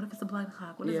my God, what if it's a blood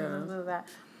clot? What is this? What is that?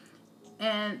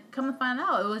 And come to find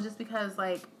out, it was just because,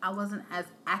 like, I wasn't as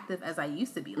active as I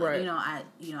used to be. Like, I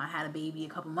had a baby a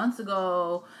couple months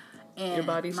ago, and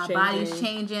my body's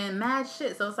changing, mad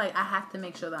shit. So it's like, I have to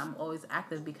make sure that I'm always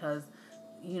active because,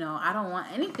 I don't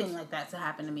want anything like that to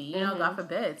happen to me. God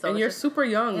forbid. So, and you're super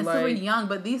young. And super young,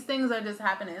 but these things are just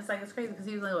happening. It's like, it's crazy because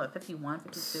he was like, 51,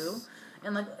 52?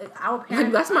 And, like, our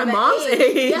parents... That's my mom's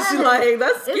age. Yes. Like,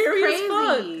 that's scary as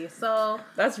fuck. So...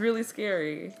 That's really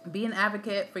scary. Be an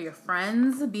advocate for your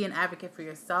friends. Be an advocate for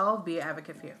yourself. Be an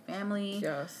advocate for your family.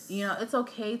 Yes. It's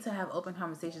okay to have open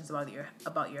conversations about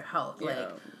your health.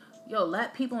 Yeah. Like,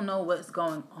 let people know what's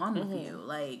going on with you.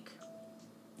 Like...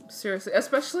 Seriously.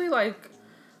 Especially, like,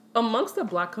 amongst the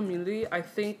Black community, I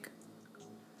think...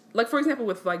 like, for example,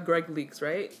 with, like, Greg Leakes,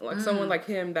 right? Like, someone like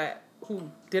him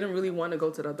who didn't really want to go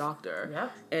to the doctor. Yeah.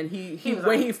 And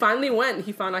he finally went,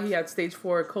 he found out he had stage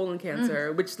 4 colon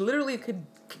cancer, which literally could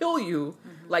kill you.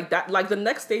 Like, that, like, the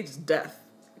next stage is death.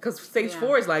 Because stage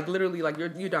 4 is, like, literally, like,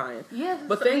 you're dying. Yeah.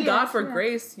 But thank God for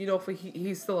grace, you know, for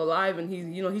he's still alive, and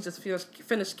he just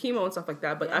finished chemo and stuff like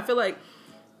that. But I feel like,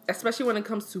 especially when it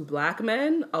comes to black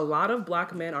men, a lot of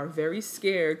black men are very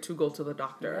scared to go to the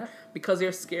doctor because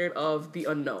they're scared of the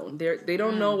unknown. They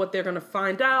don't know what they're going to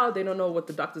find out. They don't know what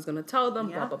the doctor's going to tell them,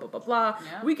 blah, blah, blah, blah, blah.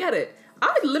 Yeah. We get it.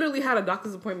 I literally had a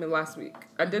doctor's appointment last week.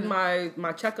 I did my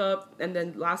checkup, and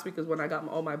then last week is when I got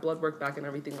all my blood work back and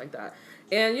everything like that.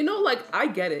 And, you know, like, I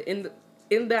get it.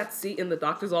 In that seat in the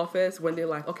doctor's office, when they're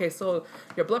like, okay, so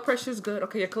your blood pressure is good.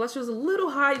 Okay, your cholesterol is a little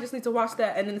high. You just need to watch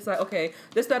that. And then it's like, okay,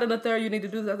 this, that, and the third, you need to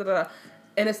do that.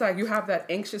 And it's like, you have that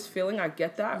anxious feeling. I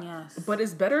get that. Yes. But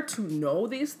it's better to know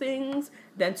these things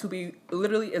than to be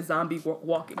literally a zombie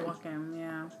walking.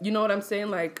 Yeah. You know what I'm saying?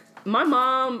 Like, my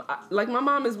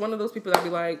mom is one of those people that be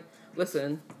like,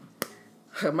 listen,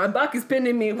 my back is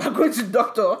paining me. I'm going to the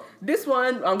doctor. This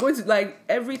one, I'm going to, like,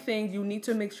 everything. You need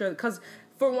to make sure, because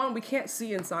for one, we can't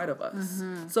see inside of us.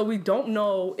 So we don't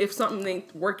know if something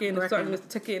ain't working, if something is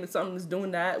ticking, if something is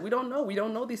doing that. We don't know. We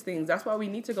don't know these things. That's why we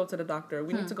need to go to the doctor.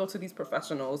 We need to go to these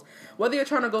professionals. Whether you're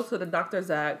trying to go to the doctors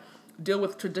that deal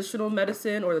with traditional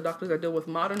medicine or the doctors that deal with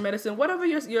modern medicine, whatever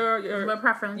your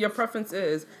preference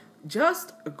is,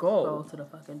 just go. Go to the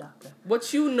fucking doctor.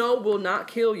 What you know will not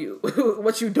kill you.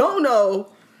 What you don't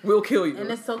know will kill you. And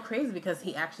it's so crazy because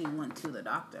he actually went to the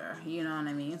doctor. You know what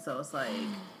I mean? So it's like,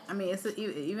 I mean, it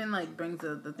even like brings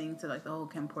the thing to like the whole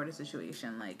Kim Porter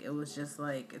situation. Like, it was just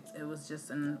like, it was just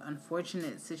an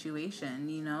unfortunate situation,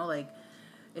 you know? Like,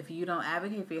 if you don't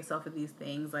advocate for yourself for these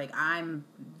things, like, I'm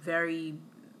very,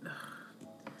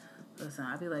 listen,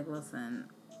 I'd be like, listen,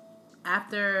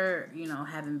 after, you know,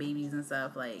 having babies and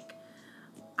stuff, like,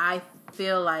 I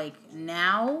feel like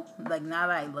now that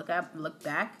I look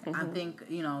back, I think,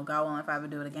 you know, God willing, if I ever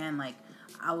do it again, like,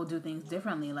 I will do things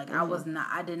differently. Like,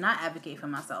 I did not advocate for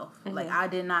myself. Like, I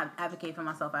did not advocate for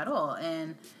myself at all.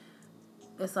 And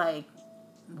it's like,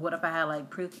 what if I had like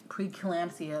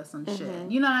preeclampsia or some shit?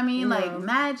 You know what I mean? Yeah. Like,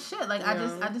 mad shit. Like, I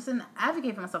just didn't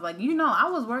advocate for myself. Like, you know, I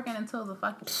was working until the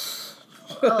fucking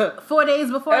 4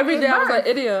 days before every day. I was like,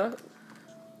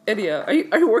 Idia,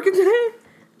 are you working today?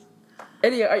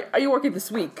 Eddie, are you working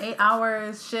this week? 8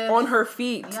 hours shift. On her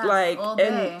feet. Yes, like, all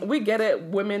day. And we get it.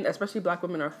 Women, especially black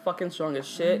women, are fucking strong as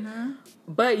shit.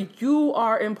 But you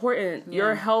are important. Yeah.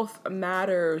 Your health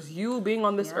matters. You being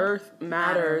on this earth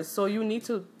matters. So you need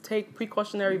to take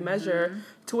precautionary measure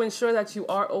to ensure that you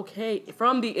are okay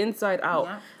from the inside out.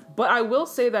 Yeah. But I will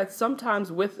say that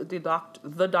sometimes with the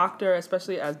doctor,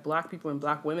 especially as black people and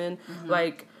black women,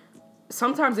 like,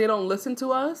 sometimes they don't listen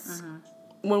to us.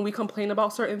 When we complain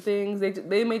about certain things,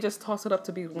 they may just toss it up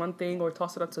to be one thing or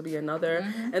toss it up to be another.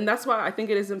 And that's why I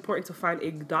think it is important to find a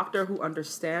doctor who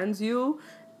understands you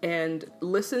and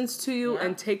listens to you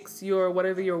and takes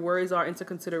whatever your worries are into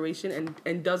consideration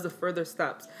and does the further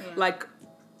steps. Yeah. Like,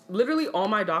 literally all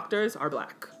my doctors are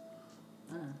black.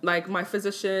 Like, my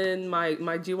physician, my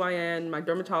GYN, my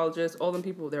dermatologist, all them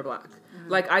people, they're black.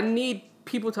 Like, I need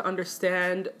people to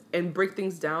understand and break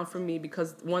things down for me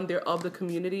because, one, they're of the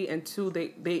community, and two,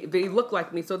 they look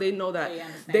like me, so they know that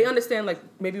they understand, like,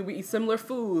 maybe we eat similar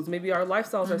foods, maybe our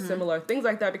lifestyles are similar, things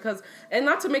like that. Because, and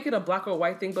not to make it a black or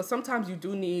white thing, but sometimes you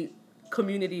do need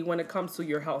community when it comes to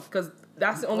your health, because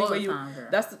that's the only way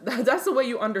that's the way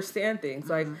you understand things.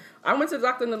 Like, I went to the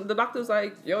doctor and the doctor was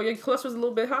like, yo, your cholesterol's a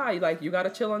little bit high, like, you gotta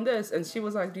chill on this. And she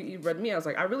was like, do you eat red meat? I was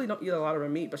like, I really don't eat a lot of red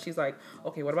meat. But she's like,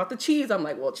 okay, what about the cheese? I'm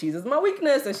like, well, cheese is my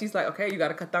weakness. And she's like, okay, you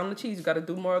gotta cut down the cheese, you gotta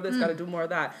do more of this, gotta do more of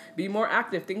that, be more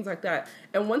active, things like that.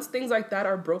 And once things like that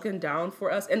are broken down for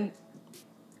us, we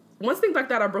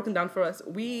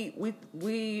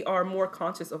are more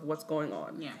conscious of what's going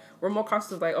on. Yeah. We're more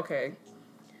conscious of, like, okay,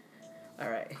 all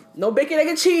right, no bacon, egg,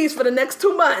 and cheese for the next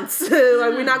 2 months. Like,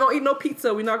 we're not gonna eat no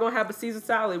pizza. We're not gonna have a Caesar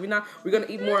salad. We're gonna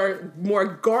eat more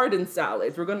garden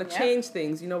salads. We're gonna change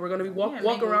things. You know, we're gonna be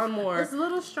walk around more. Just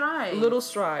little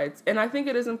strides. And I think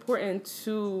it is important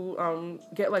to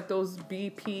get like those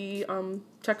BP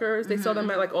checkers. They sell them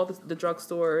at like all the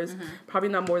drugstores. Probably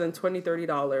not more than $20,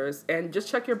 $30. And just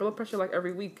check your blood pressure like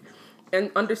every week, and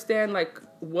understand like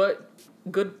what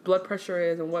good blood pressure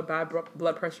is and what bad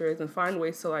blood pressure is, and find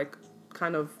ways to like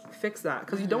kind of fix that,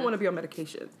 because you don't want to be on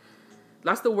medication.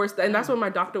 That's the worst. And that's what my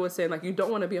doctor was saying. Like, you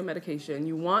don't want to be on medication.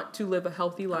 You want to live a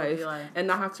healthy life and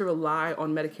not have to rely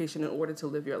on medication in order to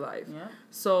live your life. Yeah.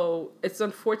 So it's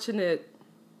unfortunate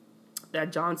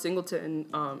that John Singleton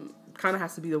kind of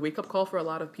has to be the wake-up call for a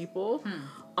lot of people.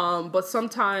 But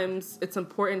sometimes it's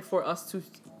important for us to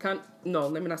no,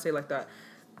 let me not say it like that.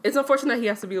 It's unfortunate he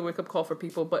has to be a wake-up call for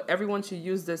people, but everyone should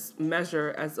use this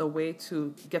measure as a way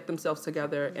to get themselves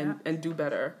together and do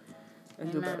better.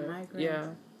 And do better. I agree. Yeah.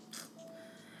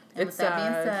 And with that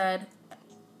being said,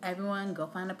 everyone go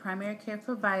find a primary care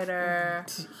provider.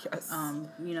 Yes.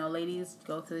 Ladies,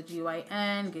 go to the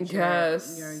GYN, get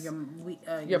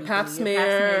your pap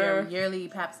smear, your yearly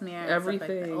pap smear,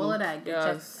 everything. Like all of that. Get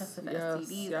tested for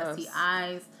STDs,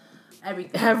 STIs.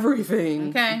 Everything.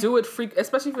 Okay. Do it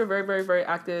especially if you're very, very, very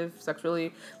active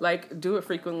sexually. Like, do it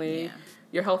frequently. Yeah.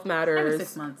 Your health matters. Every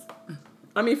 6 months.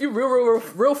 I mean, if you're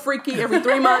real freaky, every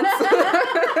 3 months.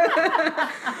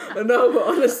 No, but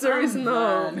on a serious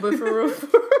note. But for real.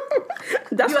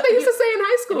 That's what they used to say in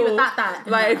high school.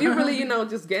 Like, if you really,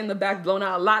 just getting the back blown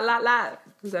out a lot.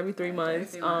 It's every 3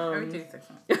 months. Every 3 6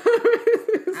 months.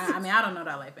 I don't know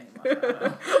that life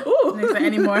anymore. Ooh.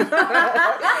 Anymore.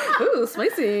 Ooh,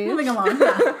 spicy. Moving along.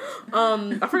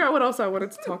 I forgot what else I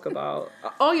wanted to talk about.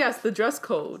 Oh, yes, the dress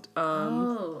code.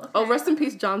 Okay. Rest in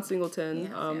peace, John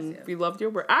Singleton. Yes. We loved your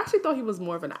work. I actually thought he was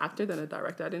more of an actor than a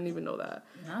director. I didn't even know that.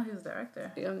 No, he was a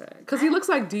director. Yeah, okay. Because he looks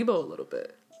like Debo a little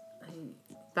bit.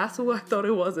 That's who I thought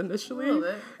it was initially. A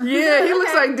little bit. Yeah, he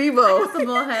looks like Debo. The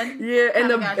bullhead. Yeah, and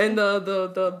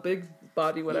the big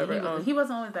body, whatever. Yeah, he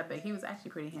wasn't always that big. He was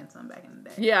actually pretty handsome back in the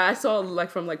day. Yeah, I saw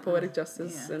from Poetic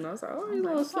Justice, and I was like, oh, he's a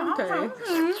little slim. Okay.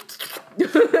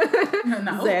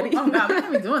 No, Zaddy. Oh God, we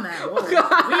can't be doing that. Whoa,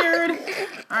 weird.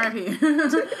 R.I.P.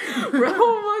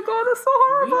 Oh my God, that's so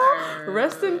horrible.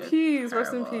 Rest in peace.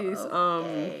 Rest in peace.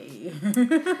 Okay.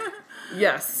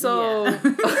 Yes. So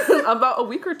about a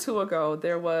week or two ago,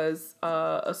 there was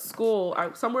a school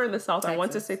somewhere in the South. Texas. I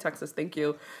want to say Texas. Thank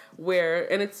you.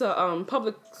 And it's a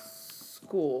public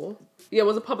school. Yeah, it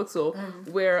was a public school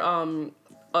where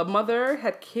a mother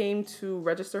had came to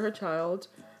register her child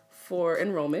for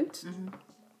enrollment,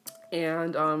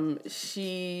 and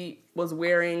she was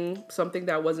wearing something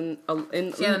that wasn't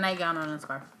She had a nightgown on and a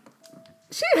scarf.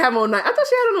 She didn't have on night. I thought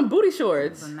she had on booty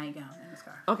shorts. It was a nightgown.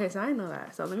 Okay, so I didn't know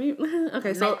that. So let me.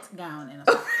 Okay, so nightgown and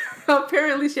a scarf.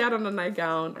 Apparently she had on a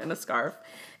nightgown and a scarf,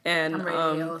 and I'm ready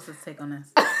to hear Alyssa's take on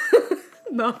this.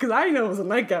 No, because I didn't know it was a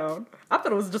nightgown. I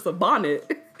thought it was just a bonnet.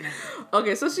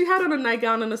 Okay, so she had on a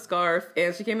nightgown and a scarf,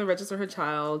 and she came to register her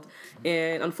child,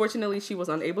 and unfortunately she was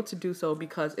unable to do so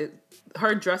because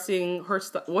her dressing,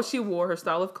 what she wore, her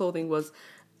style of clothing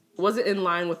wasn't in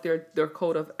line with their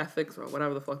code of ethics or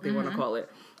whatever the fuck they want to call it,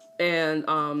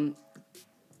 and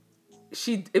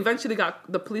she eventually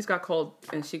the police got called,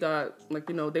 and she got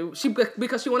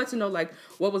because she wanted to know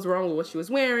what was wrong with what she was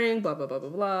wearing, blah blah blah blah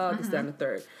blah, this, that, and the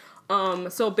third.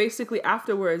 So basically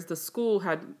afterwards, the school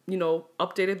had,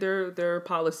 updated their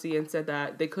policy and said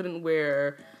that they couldn't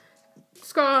wear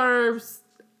scarves,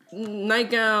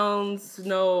 nightgowns,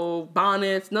 no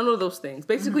bonnets, none of those things.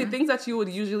 Basically things that you would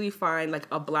usually find like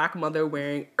a black mother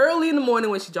wearing early in the morning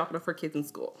when she's dropping off her kids in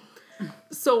school.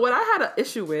 So what I had an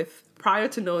issue with prior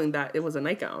to knowing that it was a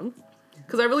nightgown,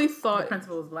 because I really thought... The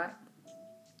principal was black?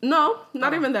 No,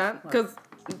 not even that, because...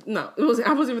 No, I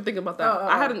wasn't even thinking about that.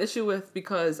 I had an issue with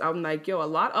because I'm like, a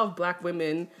lot of black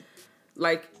women,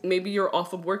 maybe you're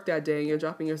off of work that day and you're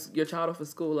dropping your child off at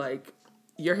school,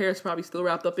 your hair is probably still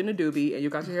wrapped up in a doobie and you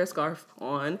got your hair scarf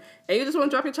on and you just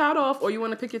want to drop your child off or you want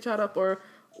to pick your child up or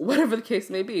whatever the case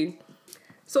may be.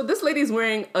 So this lady's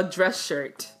wearing a dress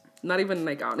shirt, not even a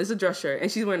nightgown. It's a dress shirt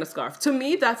and she's wearing a scarf. To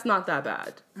me, that's not that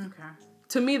bad. Okay.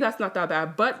 To me, that's not that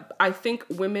bad. But I think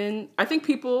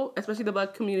people, especially the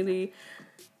black community,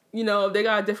 they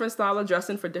got a different style of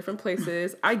dressing for different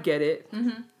places. I get it.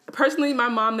 Mm-hmm. Personally, my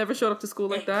mom never showed up to school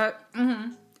like that.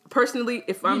 Mm-hmm. Personally,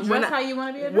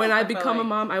 when I become a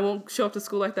mom, I won't show up to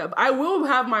school like that. But I will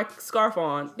have my scarf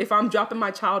on if I'm dropping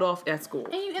my child off at school.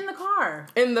 And you in the car.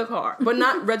 In the car, but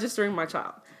not registering my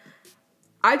child.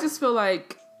 I just feel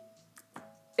like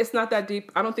it's not that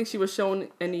deep. I don't think she was showing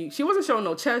she wasn't showing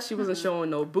no chest. She wasn't showing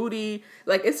no booty.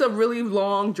 It's a really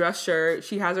long dress shirt.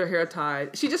 She has her hair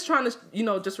tied. She's just trying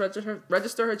to, just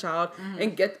register her child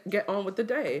and get on with the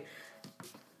day.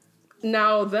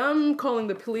 Now, them calling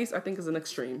the police, I think, is an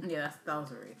extreme. Yeah, that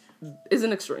was a reach. Is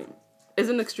an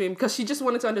extreme because she just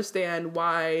wanted to understand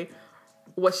why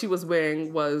what she was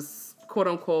wearing was, quote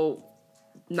unquote,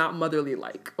 not motherly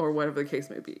like, or whatever the case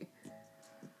may be.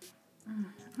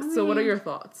 So what are your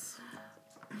thoughts?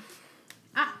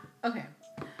 Okay.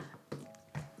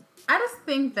 I just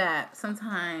think that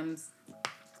sometimes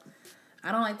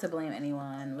I don't like to blame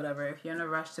anyone, whatever. If you're in a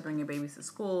rush to bring your babies to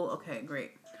school, okay,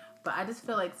 great. But I just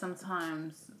feel like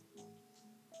sometimes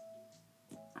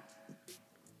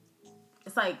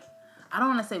it's I don't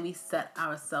want to say we set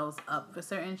ourselves up for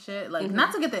certain shit. Like,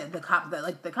 not to get the cop,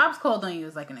 like, the cops called on you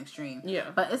is, like, an extreme.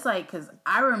 Yeah. But it's, like, because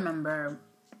I remember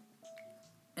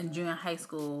in junior high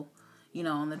school, you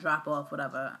know, on the drop-off,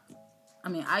 whatever. I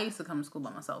mean, I used to come to school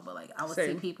by myself, but, like, I would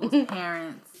see people's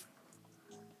parents,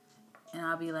 and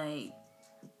I'll be like,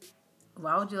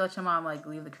 why would you let your mom, like,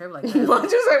 leave the crib like that? Why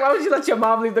would you let your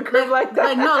mom leave the crib like that?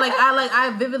 Like, no, like,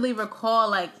 I vividly recall,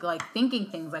 like thinking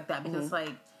things like that, because,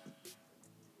 like,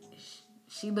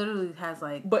 she literally has,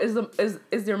 like... But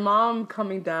is your mom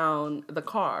coming down the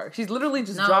car? She's literally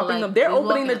just dropping them. They're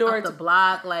opening the door to the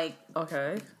block, like...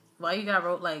 Okay. Why you got,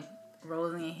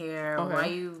 rolls in your hair?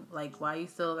 Okay. Why you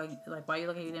still, like, why you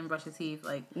looking like you didn't brush your teeth?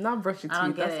 Like... Not brush your teeth. I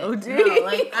don't get That's it. OD. No,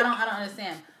 like, I don't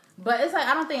understand. But it's like,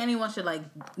 I don't think anyone should, like,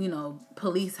 you know,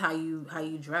 police how you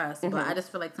dress. But I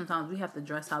just feel like sometimes we have to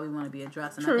dress how we want to be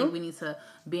addressed. And I think we need to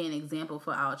be an example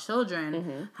for our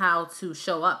children how to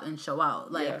show up and show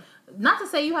out. Like, not to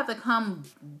say you have to come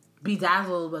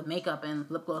bedazzled with makeup and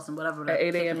lip gloss and whatever. At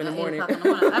 8 a.m. in the morning.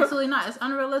 Absolutely not. It's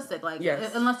unrealistic. Like,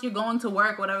 unless you're going to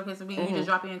work, whatever case it be, you just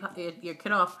drop your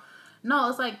kid off. No,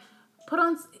 it's like, put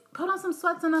on some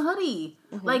sweats and a hoodie.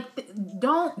 Like,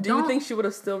 don't. Do you think she would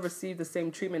have still received the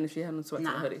same treatment if she had no sweats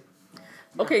and a hoodie?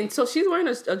 Okay, so she's wearing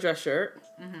a dress shirt.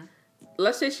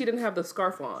 Let's say she didn't have the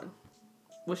scarf on.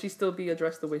 Would she still be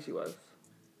addressed the way she was?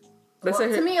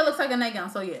 To me, it looks like a nightgown,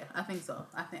 so yeah, I think so.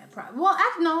 I think probably. Well,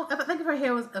 no. I think if her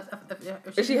hair was,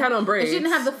 if she had on braids, if she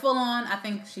didn't have the full on, I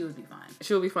think she would be fine.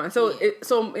 She would be fine. So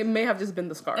it may have just been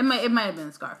the scarf. It might have been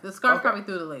the scarf. The scarf probably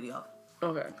threw the lady off.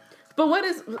 Okay. But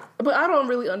I don't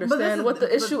really understand what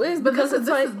the issue is, because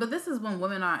this is when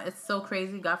women are, it's so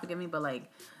crazy, God forgive me, but, like,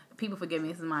 people forgive me,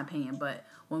 this is my opinion, but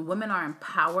when women are in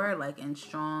power, like, in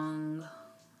strong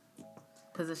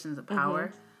positions of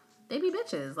power, they be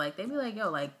bitches. Like, they be like, yo,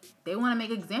 like, they want to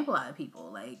make an example out of people.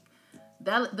 Like,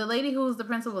 the lady who was the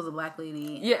principal was a black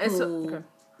lady. Yeah,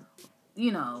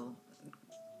 you know.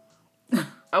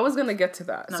 I was going to get to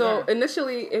that. So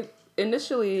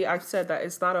Initially, I said that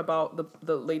it's not about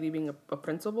the lady being a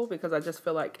principal, because I just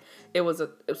feel like it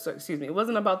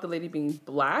wasn't about the lady being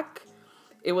black.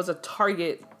 It was a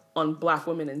target on black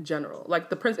women in general.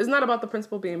 Like, it's not about the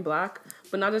principal being black,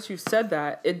 but now that you said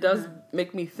that, it does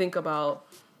make me think about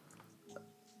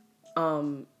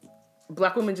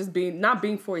black women just not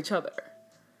being for each other.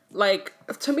 Like,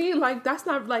 to me, like, that's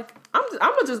not, like, I'm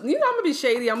gonna be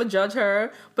shady, I'm gonna judge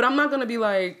her, but I'm not gonna be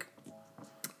like,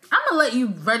 I'm gonna let you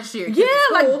register your kids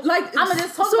to school. like I'm gonna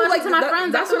just talk about it to my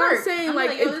friends. That's what I'm saying.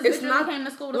 Like, it's not came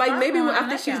to school like, maybe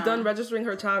after she's done registering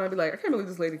her child, I'll be like, I can't believe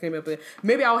this lady came up with it.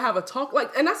 Maybe I'll have a talk.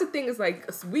 Like, and that's the thing, is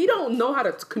like, we don't know how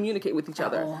to communicate with each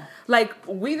other. Like,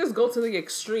 we just go to the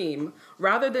extreme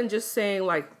rather than just saying,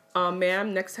 like,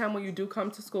 ma'am, next time when you do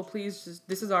come to school, please,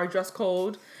 this is our dress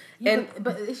code. Yeah,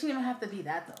 but it shouldn't even have to be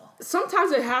that, though.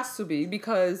 Sometimes it has to be,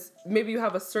 because maybe you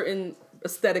have a certain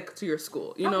aesthetic to your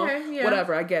school, you know,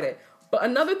 whatever, I get it. But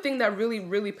another thing that really,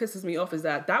 really pisses me off is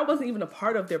that wasn't even a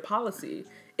part of their policy.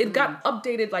 It got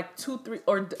updated like 2-3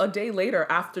 or a day later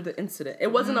after the incident.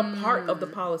 It wasn't a part of the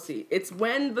policy. It's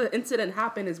when the incident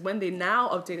happened is when they now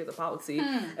updated the policy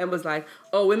and was like,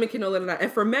 oh, women can no longer that.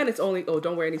 And for men, it's only, oh,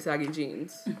 don't wear any saggy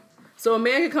jeans. So a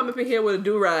man can come up in here with a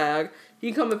do-rag.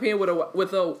 He can come up here with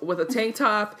a tank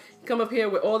top. He can come up here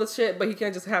with all the shit, but he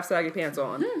can't just have saggy pants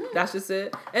on. That's just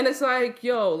it. And it's like,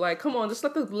 yo, like, come on, just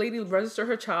let the lady register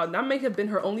her child. That may have been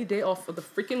her only day off for the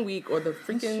freaking week or the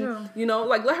freaking, you know,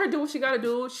 like, let her do what she gotta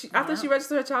do. After she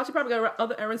registers her child, she probably got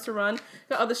other errands to run,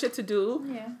 got other shit to do.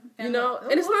 Yeah. And you know,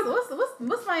 and it's not.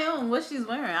 What's my own? What she's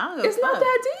wearing? I don't know. It's not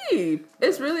that deep.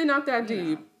 It's really not that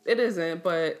deep. It isn't,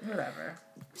 but whatever.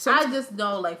 I just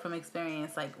know, like, from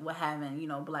experience, like, what having, you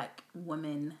know, black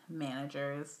women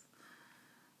managers,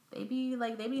 they be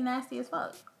nasty as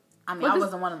fuck. I mean, I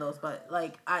wasn't one of those, but,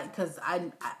 like,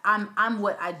 I'm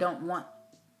what I don't want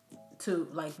to,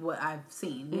 like, what I've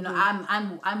seen. You know,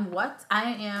 I'm what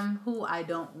I am who I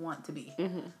don't want to be.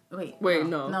 Wait,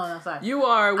 no, sorry. You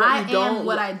are what you don't. I am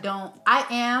what I don't. I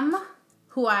am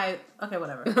who I. Okay,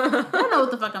 whatever. I don't know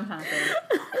what the fuck I'm trying to say.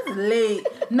 It's late.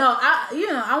 No,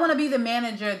 I want to be the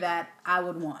manager that I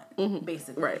would want,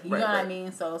 basically. Right. You know what I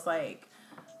mean? So it's like.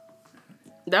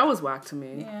 That was whack to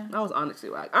me. Yeah. That was honestly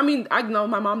whack. I mean, I know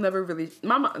my mom never really...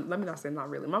 let me not say not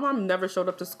really. My mom never showed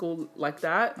up to school like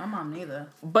that. My mom neither.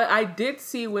 But I did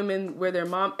see women wear their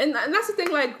mom... And that's the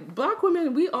thing, like, black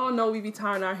women, we all know we be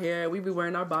tying our hair. We be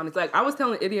wearing our bonnets. Like, I was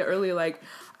telling Idia earlier, like,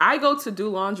 I go to do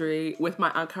laundry with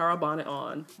my Ankara bonnet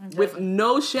on. Okay. With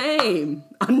no shame.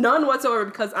 None whatsoever.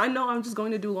 Because I know I'm just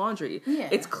going to do laundry. Yeah.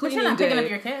 It's cleaning day. But you're not picking up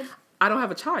your kid. I don't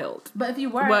have a child. But if you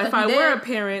were... But if I were a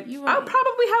parent, I'll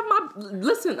probably have my...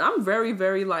 Listen, I'm very,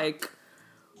 very, like...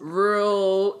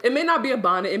 real. It may not be a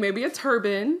bonnet. It may be a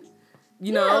turban.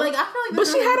 You know, like I feel like, but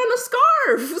she had on a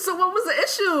scarf. So what was the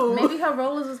issue? Maybe her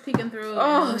rollers was peeking through.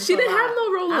 Oh, she didn't have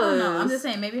no rollers. I don't know. I'm just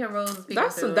saying, maybe her rollers was peeking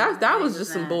through. That was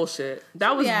just some bullshit.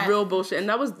 That was real bullshit, and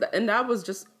that was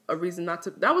just a reason not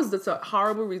to. That was just a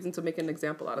horrible reason to make an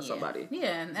example out of somebody.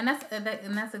 Yeah, and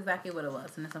that's exactly what it was,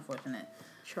 and it's unfortunate.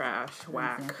 Trash,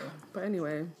 whack. But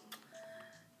anyway.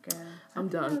 Girl. I'm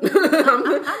done.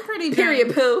 I'm pretty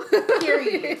period, done. Pooh.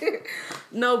 Period.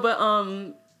 No,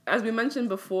 but as we mentioned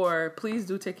before, please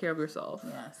do take care of yourself.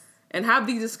 Yes. And have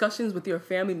these discussions with your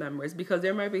family members, because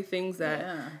there might be things that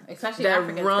especially that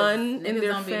Africans, run in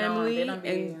their family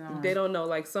they don't know.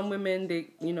 Like some women,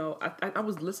 I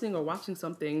was listening or watching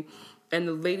something, and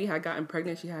the lady had gotten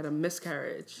pregnant. She had a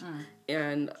miscarriage,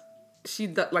 and she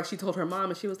told her mom,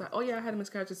 and she was like, "Oh yeah, I had a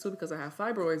miscarriage too because I have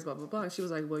fibroids, blah blah blah." And she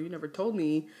was like, "Well, you never told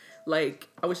me. Like,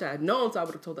 I wish I had known, so I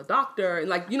would have told the doctor." And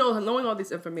knowing all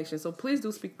this information. So please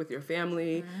do speak with your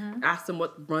family. Ask them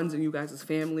what runs in you guys'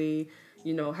 family.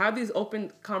 Have these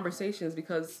open conversations,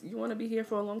 because you want to be here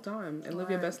for a long time and live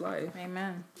your best life.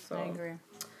 Amen. So I agree.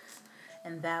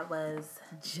 And that was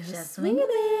Just Winging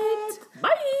It.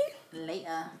 Bye.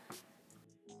 Later.